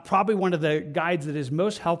 Probably one of the guides that is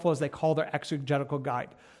most helpful is they call their exegetical guide.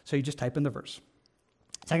 So you just type in the verse.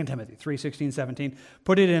 2 Timothy 3:16, 17,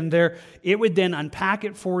 put it in there. It would then unpack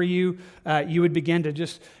it for you. You would begin to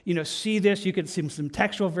just, see this. You could see some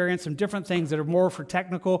textual variants, some different things that are more for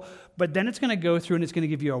technical, but then it's going to go through and it's going to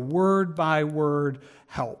give you a word-by-word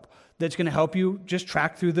help that's going to help you just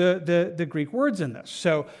track through the Greek words in this.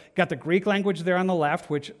 So got the Greek language there on the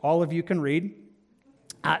left, which all of you can read.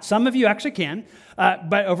 Some of you actually can,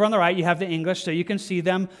 but over on the right, you have the English, so you can see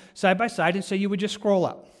them side by side, and so you would just scroll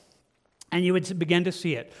up. And you would begin to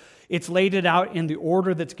see it. It's laid it out in the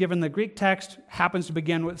order that's given in the Greek text. Happens to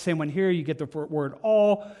begin with the same one here. You get the word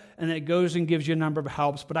all, and then it goes and gives you a number of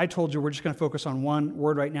helps. But I told you we're just going to focus on one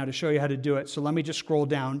word right now to show you how to do it. So let me just scroll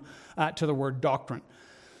down to the word doctrine.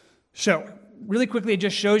 So really quickly, it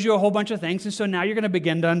just shows you a whole bunch of things. And so now you're going to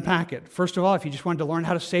begin to unpack it. First of all, if you just wanted to learn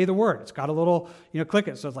how to say the word, it's got a little, click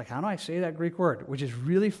it. So it's like, how do I say that Greek word? Which is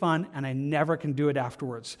really fun, and I never can do it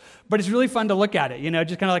afterwards. But it's really fun to look at it,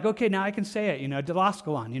 just kind of like, okay, now I can say it,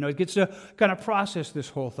 didaskalon. It gets to kind of process this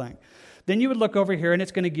whole thing. Then you would look over here, and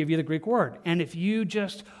it's going to give you the Greek word. And if you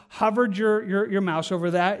just hovered your mouse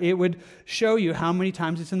over that, it would show you how many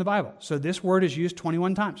times it's in the Bible. So this word is used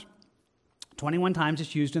 21 times. 21 times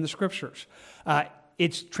it's used in the Scriptures.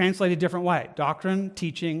 It's translated a different way. Doctrine,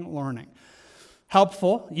 teaching, learning.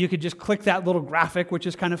 Helpful, you could just click that little graphic, which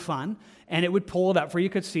is kind of fun, and it would pull it up for you. You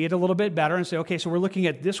could see it a little bit better and say, okay, so we're looking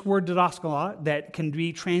at this word didaskala that can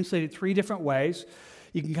be translated 3 different ways.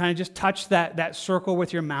 You can kind of just touch that circle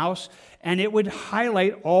with your mouse, and it would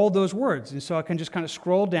highlight all those words. And so I can just kind of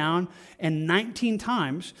scroll down, and 19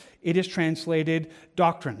 times it is translated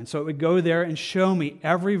doctrine. And so it would go there and show me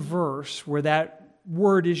every verse where that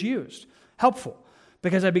word is used. Helpful,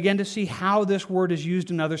 because I began to see how this word is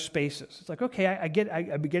used in other spaces. It's like, okay,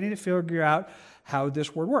 I'm beginning to figure out how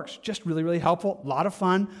this word works. Just really, really helpful. A lot of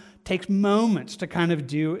fun. Takes moments to kind of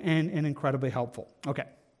do, and incredibly helpful. Okay.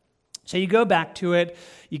 So you go back to it,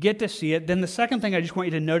 you get to see it. Then the second thing I just want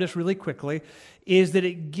you to notice really quickly is that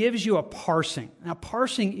it gives you a parsing. Now,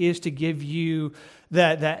 parsing is to give you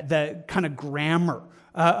the kind of grammar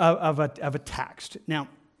of a text. Now,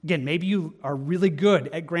 again, maybe you are really good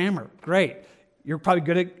at grammar. Great. You're probably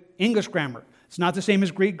good at English grammar. It's not the same as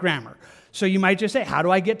Greek grammar. So you might just say, how do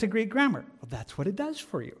I get to Greek grammar? Well, that's what it does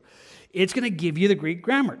for you. It's going to give you the Greek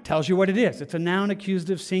grammar. It tells you what it is. It's a noun,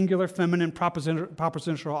 accusative, singular, feminine,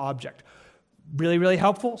 propositional object. Really, really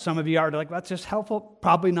helpful. Some of you are like, that's just helpful.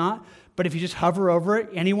 Probably not. But if you just hover over it,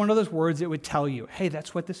 any one of those words, it would tell you, hey,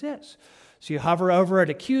 that's what this is. So you hover over it,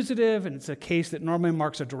 accusative, and it's a case that normally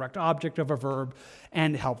marks a direct object of a verb,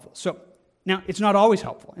 and helpful. So now, it's not always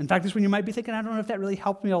helpful. In fact, this one you might be thinking, I don't know if that really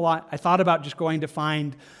helped me a lot. I thought about just going to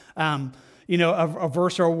find a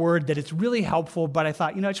verse or a word that it's really helpful, but I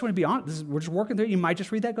thought, I just want to be honest. We're just working through it. You might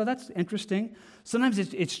just read that, go, that's interesting. Sometimes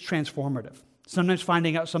it's transformative. Sometimes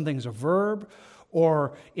finding out something is a verb,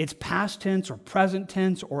 or it's past tense or present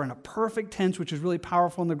tense, or in a perfect tense, which is really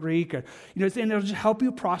powerful in the Greek. Or, and it'll just help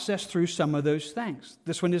you process through some of those things.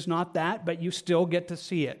 This one is not that, but you still get to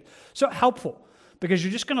see it. So helpful, because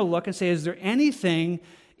you're just going to look and say, is there anything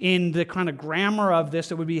in the kind of grammar of this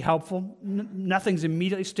that would be helpful? Nothing's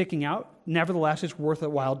immediately sticking out. Nevertheless, it's worth a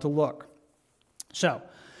while to look. So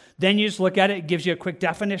then you just look at it. It gives you a quick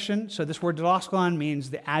definition. So this word didaskalon means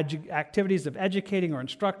the activities of educating or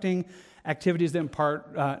instructing, activities that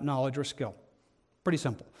impart knowledge or skill. Pretty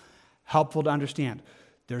simple. Helpful to understand.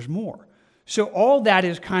 There's more. So all that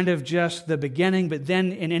is kind of just the beginning, but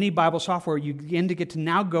then in any Bible software, you begin to get to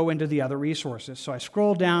now go into the other resources. So I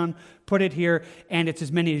scroll down, put it here, and it's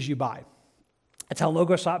as many as you buy. That's how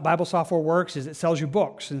Logos Bible Software works, is it sells you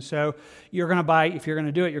books. And so you're going to buy, if you're going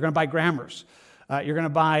to do it, you're going to buy grammars. You're going to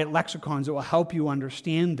buy lexicons that will help you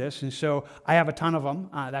understand this. And so I have a ton of them.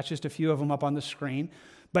 That's just a few of them up on the screen.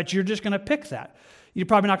 But you're just going to pick that. You're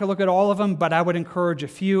probably not going to look at all of them, but I would encourage a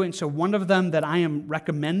few. And so one of them that I am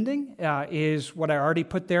recommending is what I already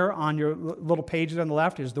put there on your little pages on the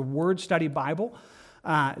left, is the Word Study Bible,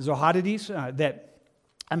 Zohadides, that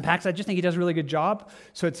unpacks. I just think he does a really good job.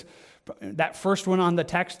 So it's that first one on the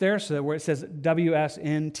text there, so where it says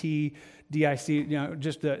WSNTDIC,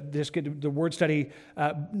 just get the Word Study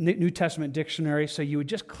New Testament Dictionary. So you would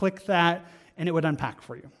just click that, and it would unpack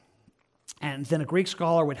for you. And then a Greek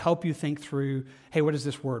scholar would help you think through, hey, what does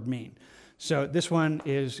this word mean? So this one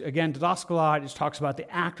is, again, didaskala. It just talks about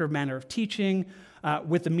the act or manner of teaching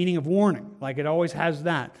with the meaning of warning. Like it always has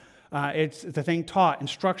that. It's the thing taught,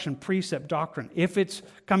 instruction, precept, doctrine. If it's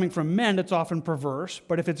coming from men, it's often perverse.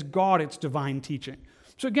 But if it's God, it's divine teaching.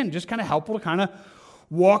 So again, just kind of helpful to kind of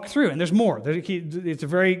walk through. And there's more. It's a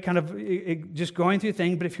very kind of just going through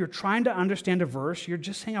thing. But if you're trying to understand a verse, you're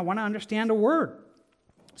just saying, I want to understand a word.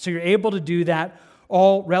 So you're able to do that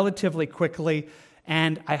all relatively quickly,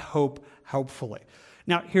 and I hope helpfully.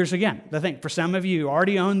 Now, here's again the thing. For some of you who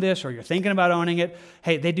already own this or you're thinking about owning it,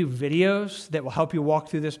 hey, they do videos that will help you walk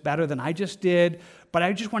through this better than I just did. But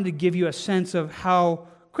I just wanted to give you a sense of how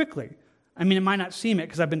quickly. I mean, it might not seem it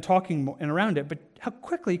because I've been talking around it, but how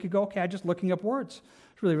quickly you could go, okay, I'm just looking up words.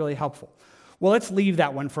 It's really, really helpful. Well, let's leave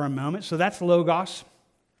that one for a moment. So that's Logos.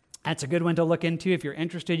 That's a good one to look into. If you're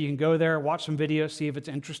interested, you can go there, watch some videos, see if it's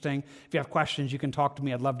interesting. If you have questions, you can talk to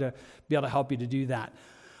me. I'd love to be able to help you to do that.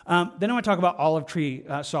 Then I want to talk about Olive Tree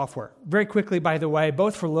software. Very quickly, by the way,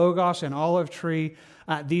 both for Logos and Olive Tree,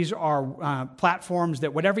 these are platforms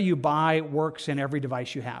that whatever you buy works in every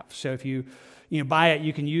device you have. So if you buy it,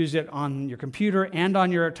 you can use it on your computer and on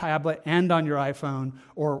your tablet and on your iPhone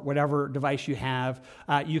or whatever device you have.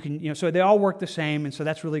 So they all work the same, and so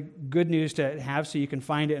that's really good news to have. So you can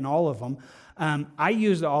find it in all of them. I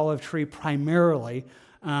use the Olive Tree primarily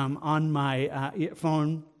on my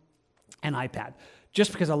phone and iPad,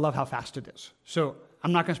 just because I love how fast it is. So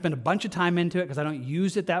I'm not going to spend a bunch of time into it because I don't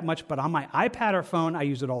use it that much, but on my iPad or phone, I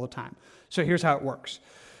use it all the time. So here's how it works.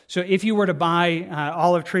 So if you were to buy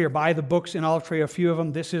Olive Tree or buy the books in Olive Tree, a few of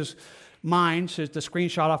them, this is mine. So it's the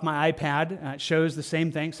screenshot off my iPad. It shows the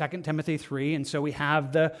same thing, 2 Timothy 3. And so we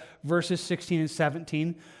have the verses 16 and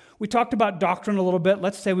 17. We talked about doctrine a little bit.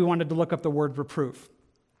 Let's say we wanted to look up the word reproof.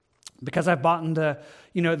 Because I've bought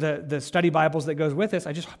the study Bibles that goes with this,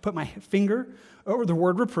 I just put my finger over the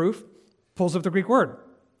word reproof, pulls up the Greek word.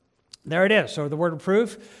 There it is. So the word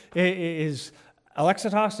reproof is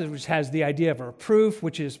alexatos, which has the idea of a reproof,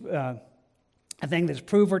 which is a thing that's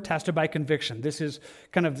proved or tested by conviction. This is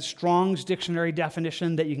kind of the Strong's dictionary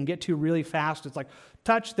definition that you can get to really fast. It's like,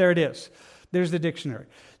 touch, there it is. There's the dictionary.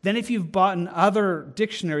 Then if you've bought other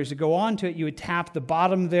dictionaries that go on to it, you would tap the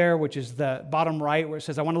bottom there, which is the bottom right, where it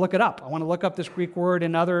says, I want to look it up. I want to look up this Greek word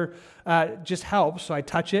and other just helps. So I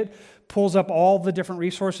touch it, pulls up all the different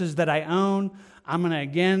resources that I own. I'm going to,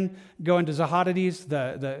 again, go into Zohadides,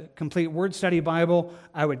 the Complete Word Study Bible.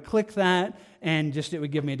 I would click that, and just it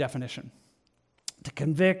would give me a definition. To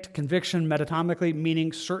convict, conviction, metatomically,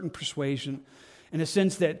 meaning certain persuasion. In a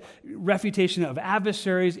sense that refutation of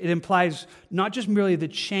adversaries, it implies not just merely the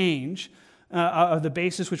change of the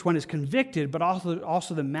basis which one is convicted, but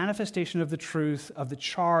also the manifestation of the truth, of the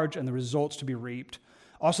charge, and the results to be reaped.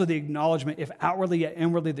 Also the acknowledgement, if outwardly yet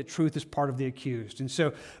inwardly, the truth is part of the accused. And so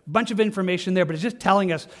a bunch of information there, but it's just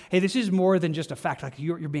telling us, hey, this is more than just a fact. Like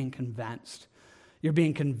you're being convinced. You're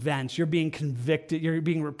being convinced. You're being convicted. You're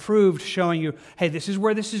being reproved, showing you, hey, this is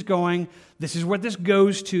where this is going. This is what this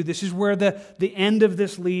goes to. This is where the end of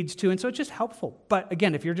this leads to. And so it's just helpful. But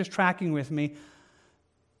again, if you're just tracking with me,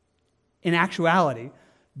 in actuality,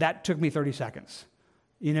 that took me 30 seconds.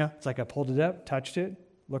 It's like I pulled it up, touched it,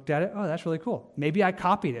 looked at it. Oh, that's really cool. Maybe I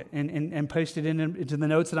copied it and pasted it into the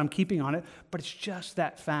notes that I'm keeping on it, but it's just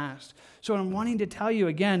that fast. So what I'm wanting to tell you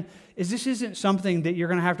again is this isn't something that you're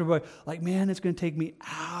going to have to be like, man, it's going to take me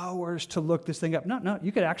hours to look this thing up. No,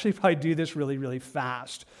 you could actually probably do this really, really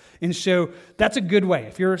fast. And so that's a good way.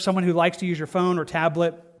 If you're someone who likes to use your phone or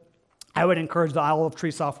tablet, I would encourage the Olive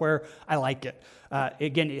Tree software. I like it.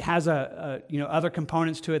 Again, it has other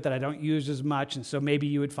components to it that I don't use as much, and so maybe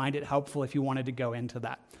you would find it helpful if you wanted to go into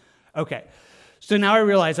that. Okay, so now I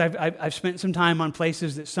realize I've spent some time on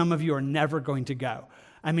places that some of you are never going to go.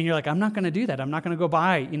 I mean, you're like, I'm not going to do that. I'm not going to go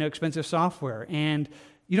buy expensive software, and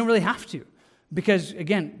you don't really have to, because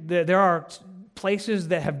again, there are places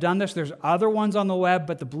that have done this. There's other ones on the web,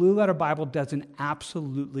 but the Blue Letter Bible does an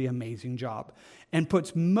absolutely amazing job and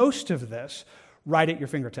puts most of this right at your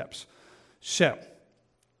fingertips. So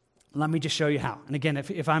let me just show you how. And again,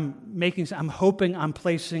 if I'm hoping I'm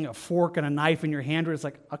placing a fork and a knife in your hand where it's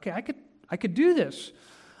like, okay, I could do this.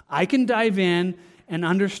 I can dive in and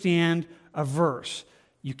understand a verse.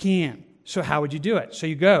 You can. So how would you do it? So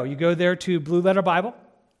you go there to Blue Letter Bible.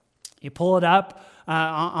 You pull it up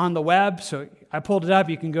on the web. So I pulled it up.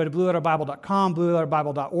 You can go to blueletterbible.com,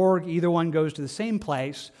 blueletterbible.org. Either one goes to the same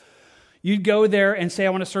place. You'd go there and say,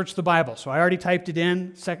 I want to search the Bible. So I already typed it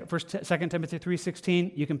in, 2 Timothy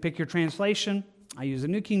 3:16. You can pick your translation. I use the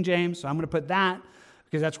New King James, so I'm going to put that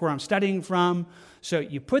because that's where I'm studying from. So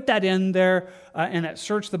you put that in there and that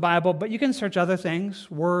search the Bible, but you can search other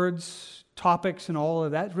things, words, topics, and all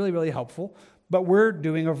of that. It's really, really helpful. But we're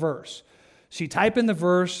doing a verse. So you type in the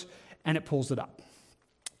verse, and it pulls it up.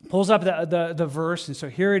 Pulls up the verse, and so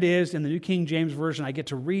here it is in the New King James Version. I get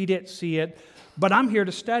to read it, see it, but I'm here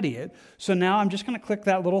to study it. So now I'm just going to click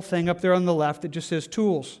that little thing up there on the left that just says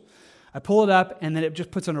Tools. I pull it up, and then it just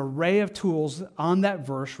puts an array of tools on that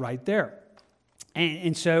verse right there.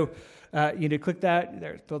 And so you click that.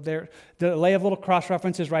 There, the array of little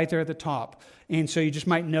cross-references right there at the top. And so you just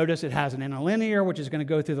might notice it has an interlinear, which is going to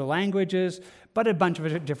go through the languages, but a bunch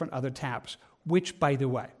of different other tabs, which, by the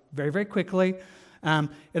way, very, very quickly,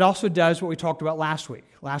 it also does what we talked about last week.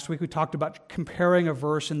 Last week we talked about comparing a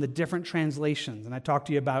verse in the different translations, and I talked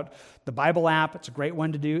to you about the Bible app. It's a great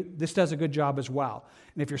one to do. This does a good job as well.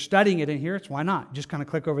 And if you're studying it in here, it's why not? Just kind of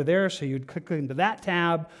click over there, so you'd click into that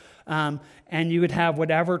tab, and you would have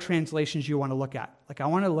whatever translations you want to look at. Like I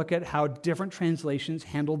want to look at how different translations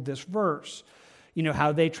handled this verse. You know,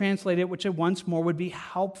 how they translate it, which once more would be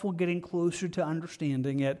helpful getting closer to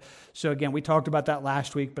understanding it. So again, we talked about that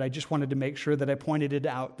last week, but I just wanted to make sure that I pointed it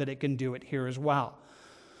out that it can do it here as well.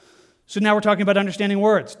 So now we're talking about understanding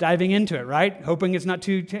words, diving into it, right? Hoping it's not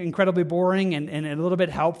too incredibly boring and a little bit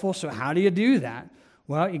helpful. So how do you do that?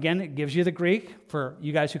 Well, again, it gives you the Greek for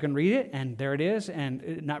you guys who can read it, and there it is,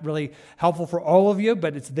 and not really helpful for all of you,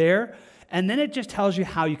 but it's there. And then it just tells you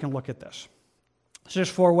how you can look at this. So there's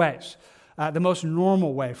 4 ways. The most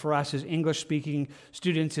normal way for us as English-speaking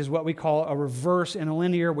students is what we call a reverse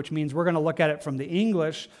interlinear, which means we're going to look at it from the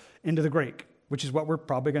English into the Greek, which is what we're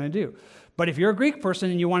probably going to do. But if you're a Greek person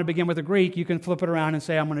and you want to begin with the Greek, you can flip it around and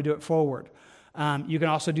say, I'm going to do it forward. You can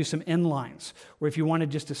also do some inlines, where if you wanted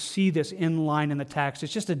just to see this inline in the text,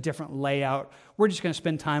 it's just a different layout. We're just going to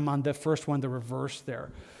spend time on the first one, the reverse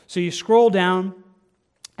there. So you scroll down,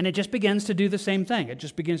 and it just begins to do the same thing. It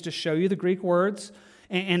just begins to show you the Greek words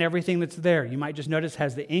and everything that's there. You might just notice it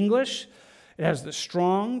has the English, it has the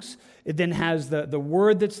Strong's, it then has the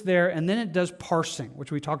word that's there, and then it does parsing,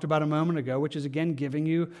 which we talked about a moment ago, which is, again, giving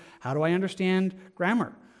you, how do I understand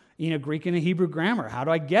grammar? You know, Greek and Hebrew grammar, how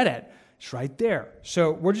do I get it? It's right there.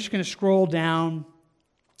 So we're just going to scroll down.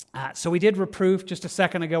 So we did reproof just a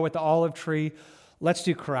second ago with the olive tree. Let's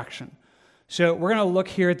do correction. So we're going to look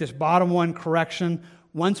here at this bottom one, correction.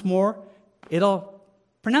 Once more, it'll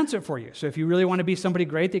pronounce it for you. So if you really want to be somebody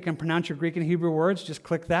great that can pronounce your Greek and Hebrew words, just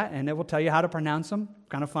click that and it will tell you how to pronounce them.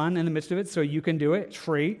 Kind of fun in the midst of it, so you can do it. It's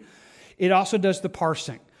free. It also does the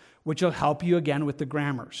parsing, which will help you again with the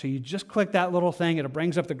grammar. So you just click that little thing. It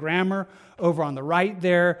brings up the grammar over on the right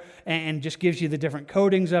there and just gives you the different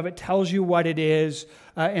codings of it, tells you what it is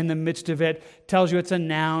in the midst of it, tells you it's a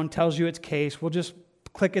noun, tells you it's case. We'll just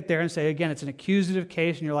click it there and say, again, it's an accusative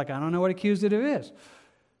case, and you're like, I don't know what accusative is.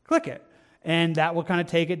 Click it. And that will kind of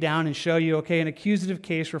take it down and show you, okay, an accusative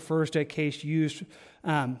case refers to a case used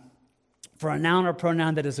for a noun or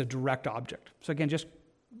pronoun that is a direct object. So again, just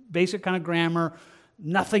basic kind of grammar,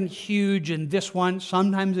 nothing huge in this one.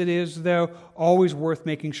 Sometimes it is, though, always worth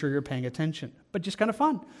making sure you're paying attention. But just kind of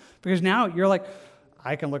fun, because now you're like,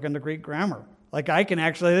 I can look into Greek grammar. Like I can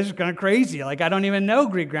actually, this is kind of crazy. Like I don't even know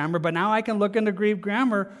Greek grammar, but now I can look into Greek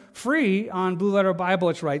grammar free on Blue Letter Bible.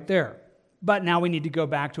 It's right there. But now we need to go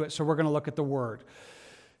back to it, so we're going to look at the word.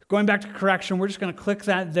 Going back to correction, we're just going to click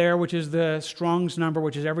that there, which is the Strong's number,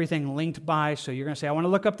 which is everything linked by. So you're going to say, I want to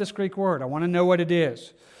look up this Greek word. I want to know what it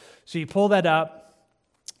is. So you pull that up.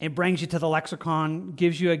 It brings you to the lexicon,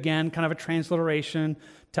 gives you, again, kind of a transliteration,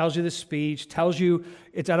 tells you the speech, tells you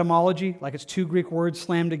its etymology, like it's 2 Greek words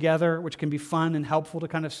slammed together, which can be fun and helpful to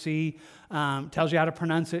kind of see. Tells you how to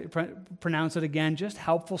pronounce it again, just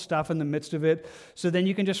helpful stuff in the midst of it. So then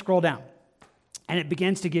you can just scroll down. And it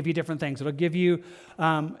begins to give you different things. It'll give you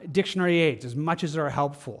dictionary aids, as much as they're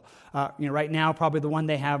helpful. Right now, probably the one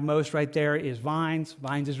they have most right there is Vines.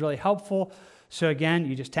 Vines is really helpful. So again,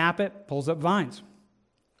 you just tap it, pulls up Vines.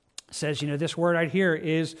 It says, this word right here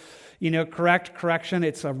is, correction.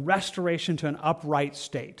 It's a restoration to an upright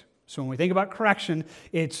state. So when we think about correction,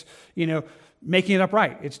 it's, making it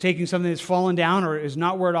upright. It's taking something that's fallen down or is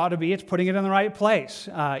not where it ought to be. It's putting it in the right place,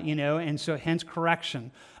 and so hence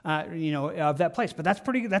correction, of that place. But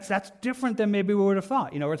that's different than maybe we would have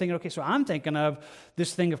thought. We're thinking, okay, so I'm thinking of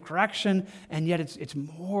this thing of correction, and yet it's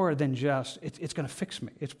more than just, it's going to fix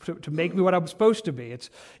me. It's to make me what I'm supposed to be.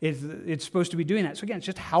 It's supposed to be doing that. So again, it's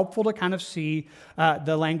just helpful to kind of see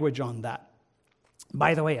the language on that.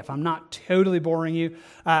 By the way, if I'm not totally boring you,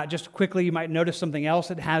 just quickly, you might notice something else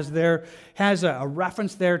it has there. Has a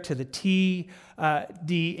reference there to the TDNT.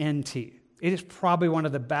 It is probably one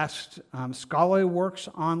of the best scholarly works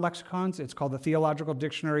on lexicons. It's called the Theological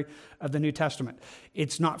Dictionary of the New Testament.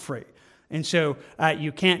 It's not free. And so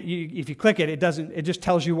you can't, if you click it, it just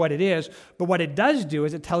tells you what it is. But what it does do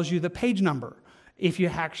is it tells you the page number if you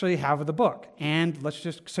actually have the book. And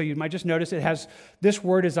so you might just notice this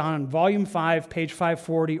word is on volume 5, page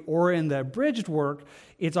 540, or in the abridged work,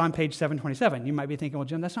 it's on page 727. You might be thinking, well,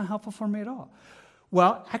 Jim, that's not helpful for me at all.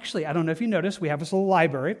 Well, actually, I don't know if you noticed, we have this little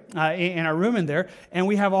library in our room in there, and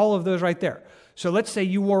we have all of those right there. So let's say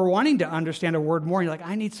you were wanting to understand a word more, and you're like,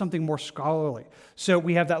 I need something more scholarly. So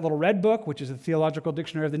we have that little red book, which is the Theological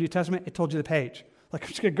Dictionary of the New Testament. It told you the page. Like, I'm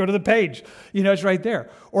just going to go to the page. It's right there.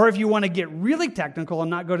 Or if you want to get really technical and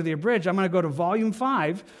not go to the abridged, I'm going to go to volume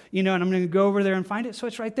 5, and I'm going to go over there and find it. So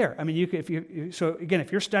it's right there. I mean, if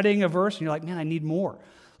you're studying a verse and you're like, man, I need more.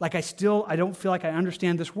 Like, I don't feel like I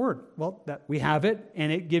understand this word. Well, we have it, and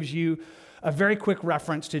it gives you a very quick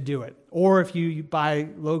reference to do it. Or if you buy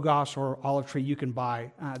Logos or Olive Tree, you can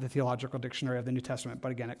buy the Theological Dictionary of the New Testament.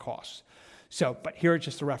 But again, it costs. But here it's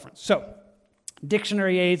just a reference. So,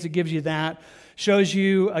 dictionary aids, it gives you that. Shows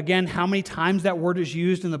you, again, how many times that word is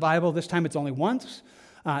used in the Bible. This time it's only once.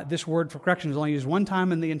 This word for correction is only used one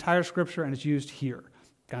time in the entire Scripture, and it's used here.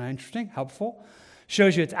 Kind of interesting, helpful.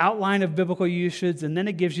 Shows you its outline of biblical usage, and then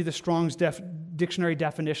it gives you the Strong's dictionary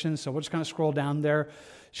definition. So we'll just kind of scroll down there.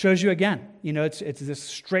 Shows you again, it's this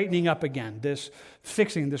straightening up again, this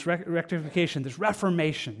fixing, this rectification, this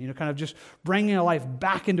reformation, kind of just bringing a life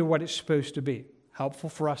back into what it's supposed to be. Helpful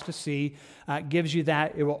for us to see. Gives you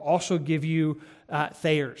that. It will also give you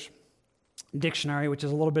Thayer's dictionary, which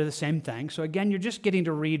is a little bit of the same thing. So again, you're just getting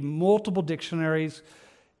to read multiple dictionaries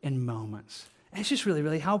in moments. And it's just really,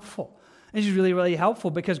 really helpful. It's just really, really helpful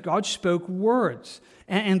because God spoke words.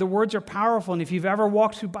 And the words are powerful. And if you've ever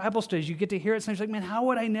walked through Bible studies, you get to hear it. Sometimes you're like, man, how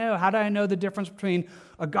would I know? How do I know the difference between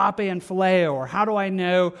agape and phileo? Or how do I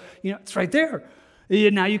know? It's right there.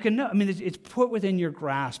 Now you can know. I mean, it's put within your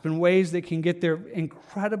grasp in ways that can get there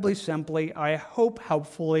incredibly simply, I hope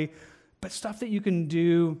helpfully, but stuff that you can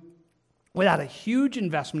do without a huge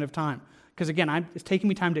investment of time. Because again, it's taking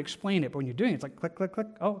me time to explain it, but when you're doing it, it's like click, click, click.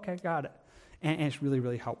 Oh, okay, got it. And it's really,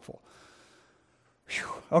 really helpful. Whew.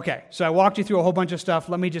 Okay, so I walked you through a whole bunch of stuff.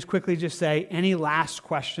 Let me just quickly say, any last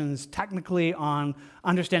questions technically on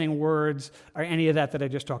understanding words or any of that I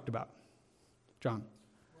just talked about? John?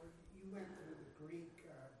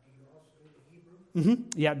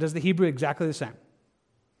 Mm-hmm. Yeah, does the Hebrew exactly the same.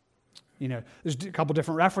 There's a couple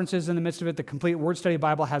different references in the midst of it. The Complete Word Study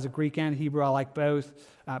Bible has a Greek and Hebrew. I like both.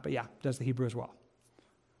 But yeah, does the Hebrew as well.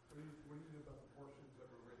 What do you do about the portions that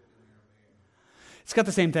were written in Aramaic? It's got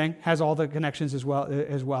the same thing. Has all the connections as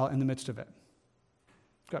well in the midst of it.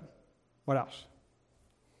 Good. What else?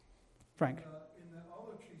 Frank? In the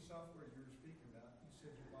Olive Tree software you were speaking about, you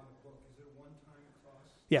said you bought a book. Is it a one-time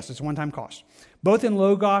cost? Yes, it's a one-time cost. Both in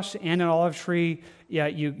Logos and in Olive Tree, yeah,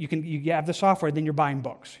 you have the software, then you're buying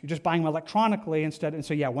books. You're just buying them electronically instead. And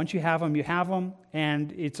so, yeah, once you have them,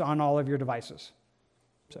 and it's on all of your devices.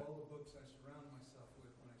 So all the books I surround myself with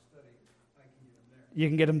when I study, I can get them there. You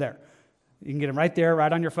can get them there. You can get them right there,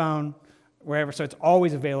 right on your phone, wherever. So it's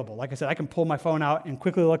always available. Like I said, I can pull my phone out and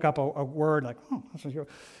quickly look up a word. Like,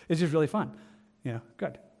 it's just really fun.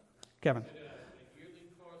 Good. Kevin? Is it a yearly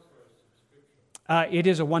cost or a subscription? It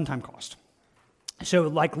is a one-time cost. So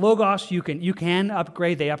like Logos, you can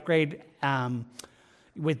upgrade. They upgrade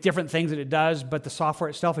with different things that it does, but the software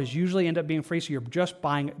itself is usually end up being free. So you're just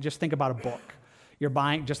buying. Just think about a book. You're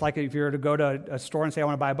buying just like if you were to go to a store and say I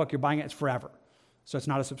want to buy a book. You're buying it. It's forever. So it's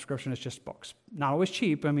not a subscription. It's just books. Not always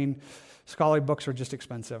cheap. I mean, scholarly books are just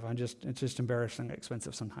expensive. It's just embarrassingly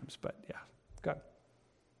expensive sometimes. But yeah, good.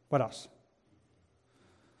 What else?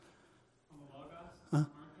 On the Logos, aren't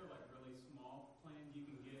there like really small plans you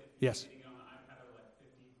can get? Yes.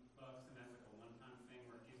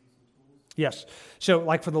 Yes. So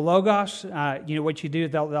like for the Logos, what you do,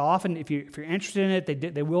 they'll often, if you're interested in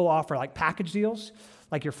it, they will offer like package deals,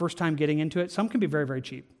 like your first time getting into it. Some can be very, very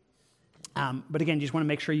cheap. But again, you just want to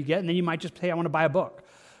make sure you get it, and then you might just say, I want to buy a book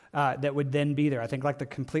that would then be there. I think like the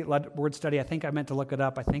Complete Word Study, I think I meant to look it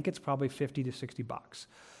up. I think it's probably $50 to $60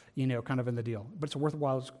 kind of in the deal. But it's a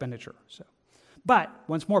worthwhile expenditure. But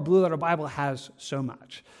once more, Blue Letter Bible has so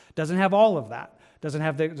much. Doesn't have all of that. Doesn't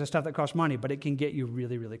have the stuff that costs money, but it can get you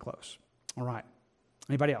really, really close. All right.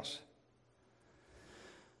 Anybody else?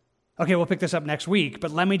 Okay, we'll pick this up next week, but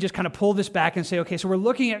let me just kind of pull this back and say, okay, so we're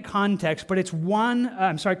looking at content, but it's one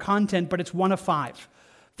of 5.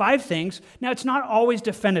 5 things. Now, it's not always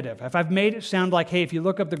definitive. If I've made it sound like, hey, if you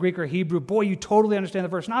look up the Greek or Hebrew, boy, you totally understand the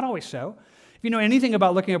verse. Not always so. If you know anything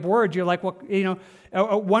about looking up words, you're like, well,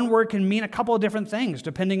 one word can mean a couple of different things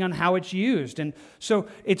depending on how it's used. And so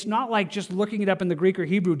it's not like just looking it up in the Greek or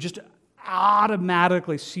Hebrew just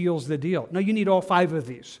automatically seals the deal. No, you need all 5 of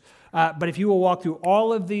these. But if you will walk through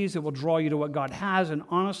all of these, it will draw you to what God has. And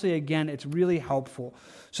honestly, again, it's really helpful.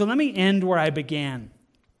 So let me end where I began,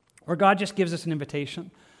 where God just gives us an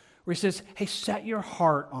invitation, where he says, hey, set your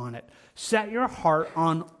heart on it. Set your heart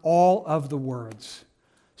on all of the words.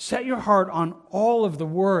 Set your heart on all of the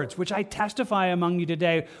words, which I testify among you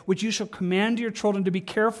today, which you shall command your children to be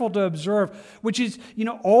careful to observe, which is,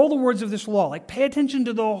 all the words of this law. Like, pay attention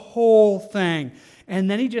to the whole thing. And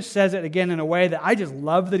then he just says it again in a way that I just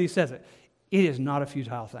love that he says it. It is not a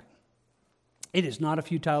futile thing. It is not a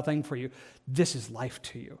futile thing for you. This is life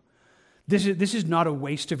to you. This is not a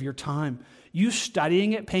waste of your time. You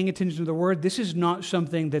studying it, paying attention to the word, this is not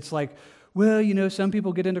something that's like, well, some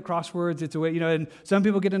people get into crosswords, it's a way, and some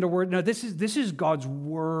people get into word. No, this is God's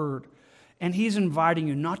word. And he's inviting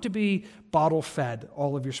you not to be bottle-fed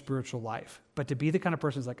all of your spiritual life, but to be the kind of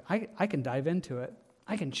person who's like, I can dive into it.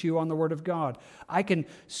 I can chew on the word of God. I can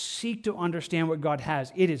seek to understand what God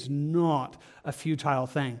has. It is not a futile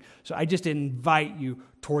thing. So I just invite you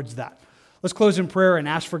towards that. Let's close in prayer and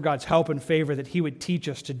ask for God's help and favor that he would teach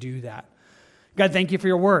us to do that. God, thank you for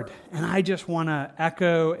your word. And I just want to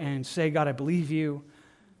echo and say, God, I believe you.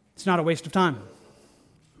 It's not a waste of time.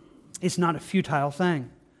 It's not a futile thing.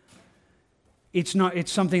 It's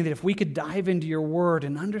something that if we could dive into your word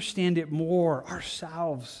and understand it more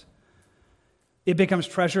ourselves, it becomes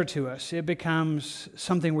treasure to us. It becomes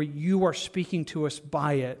something where you are speaking to us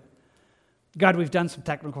by it. God, we've done some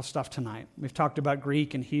technical stuff tonight. We've talked about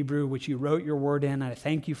Greek and Hebrew, which you wrote your word in. I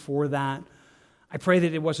thank you for that. I pray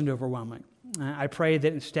that it wasn't overwhelming. I pray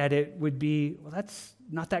that instead it would be, well, that's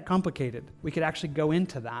not that complicated. We could actually go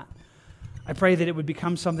into that. I pray that it would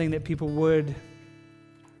become something that people would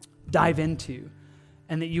dive into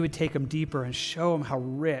and that you would take them deeper and show them how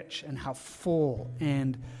rich and how full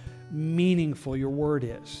and meaningful your word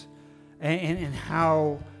is and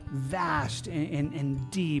how vast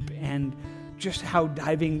and deep and just how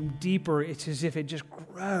diving deeper, it's as if it just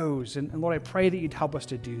grows. And Lord, I pray that you'd help us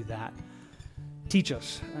to do that. Teach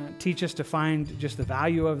us to find just the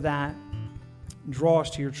value of that, draw us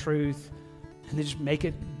to your truth, and then just make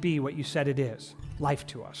it be what you said it is, life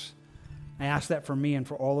to us. I ask that for me and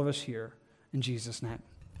for all of us here in Jesus' name.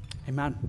 Amen.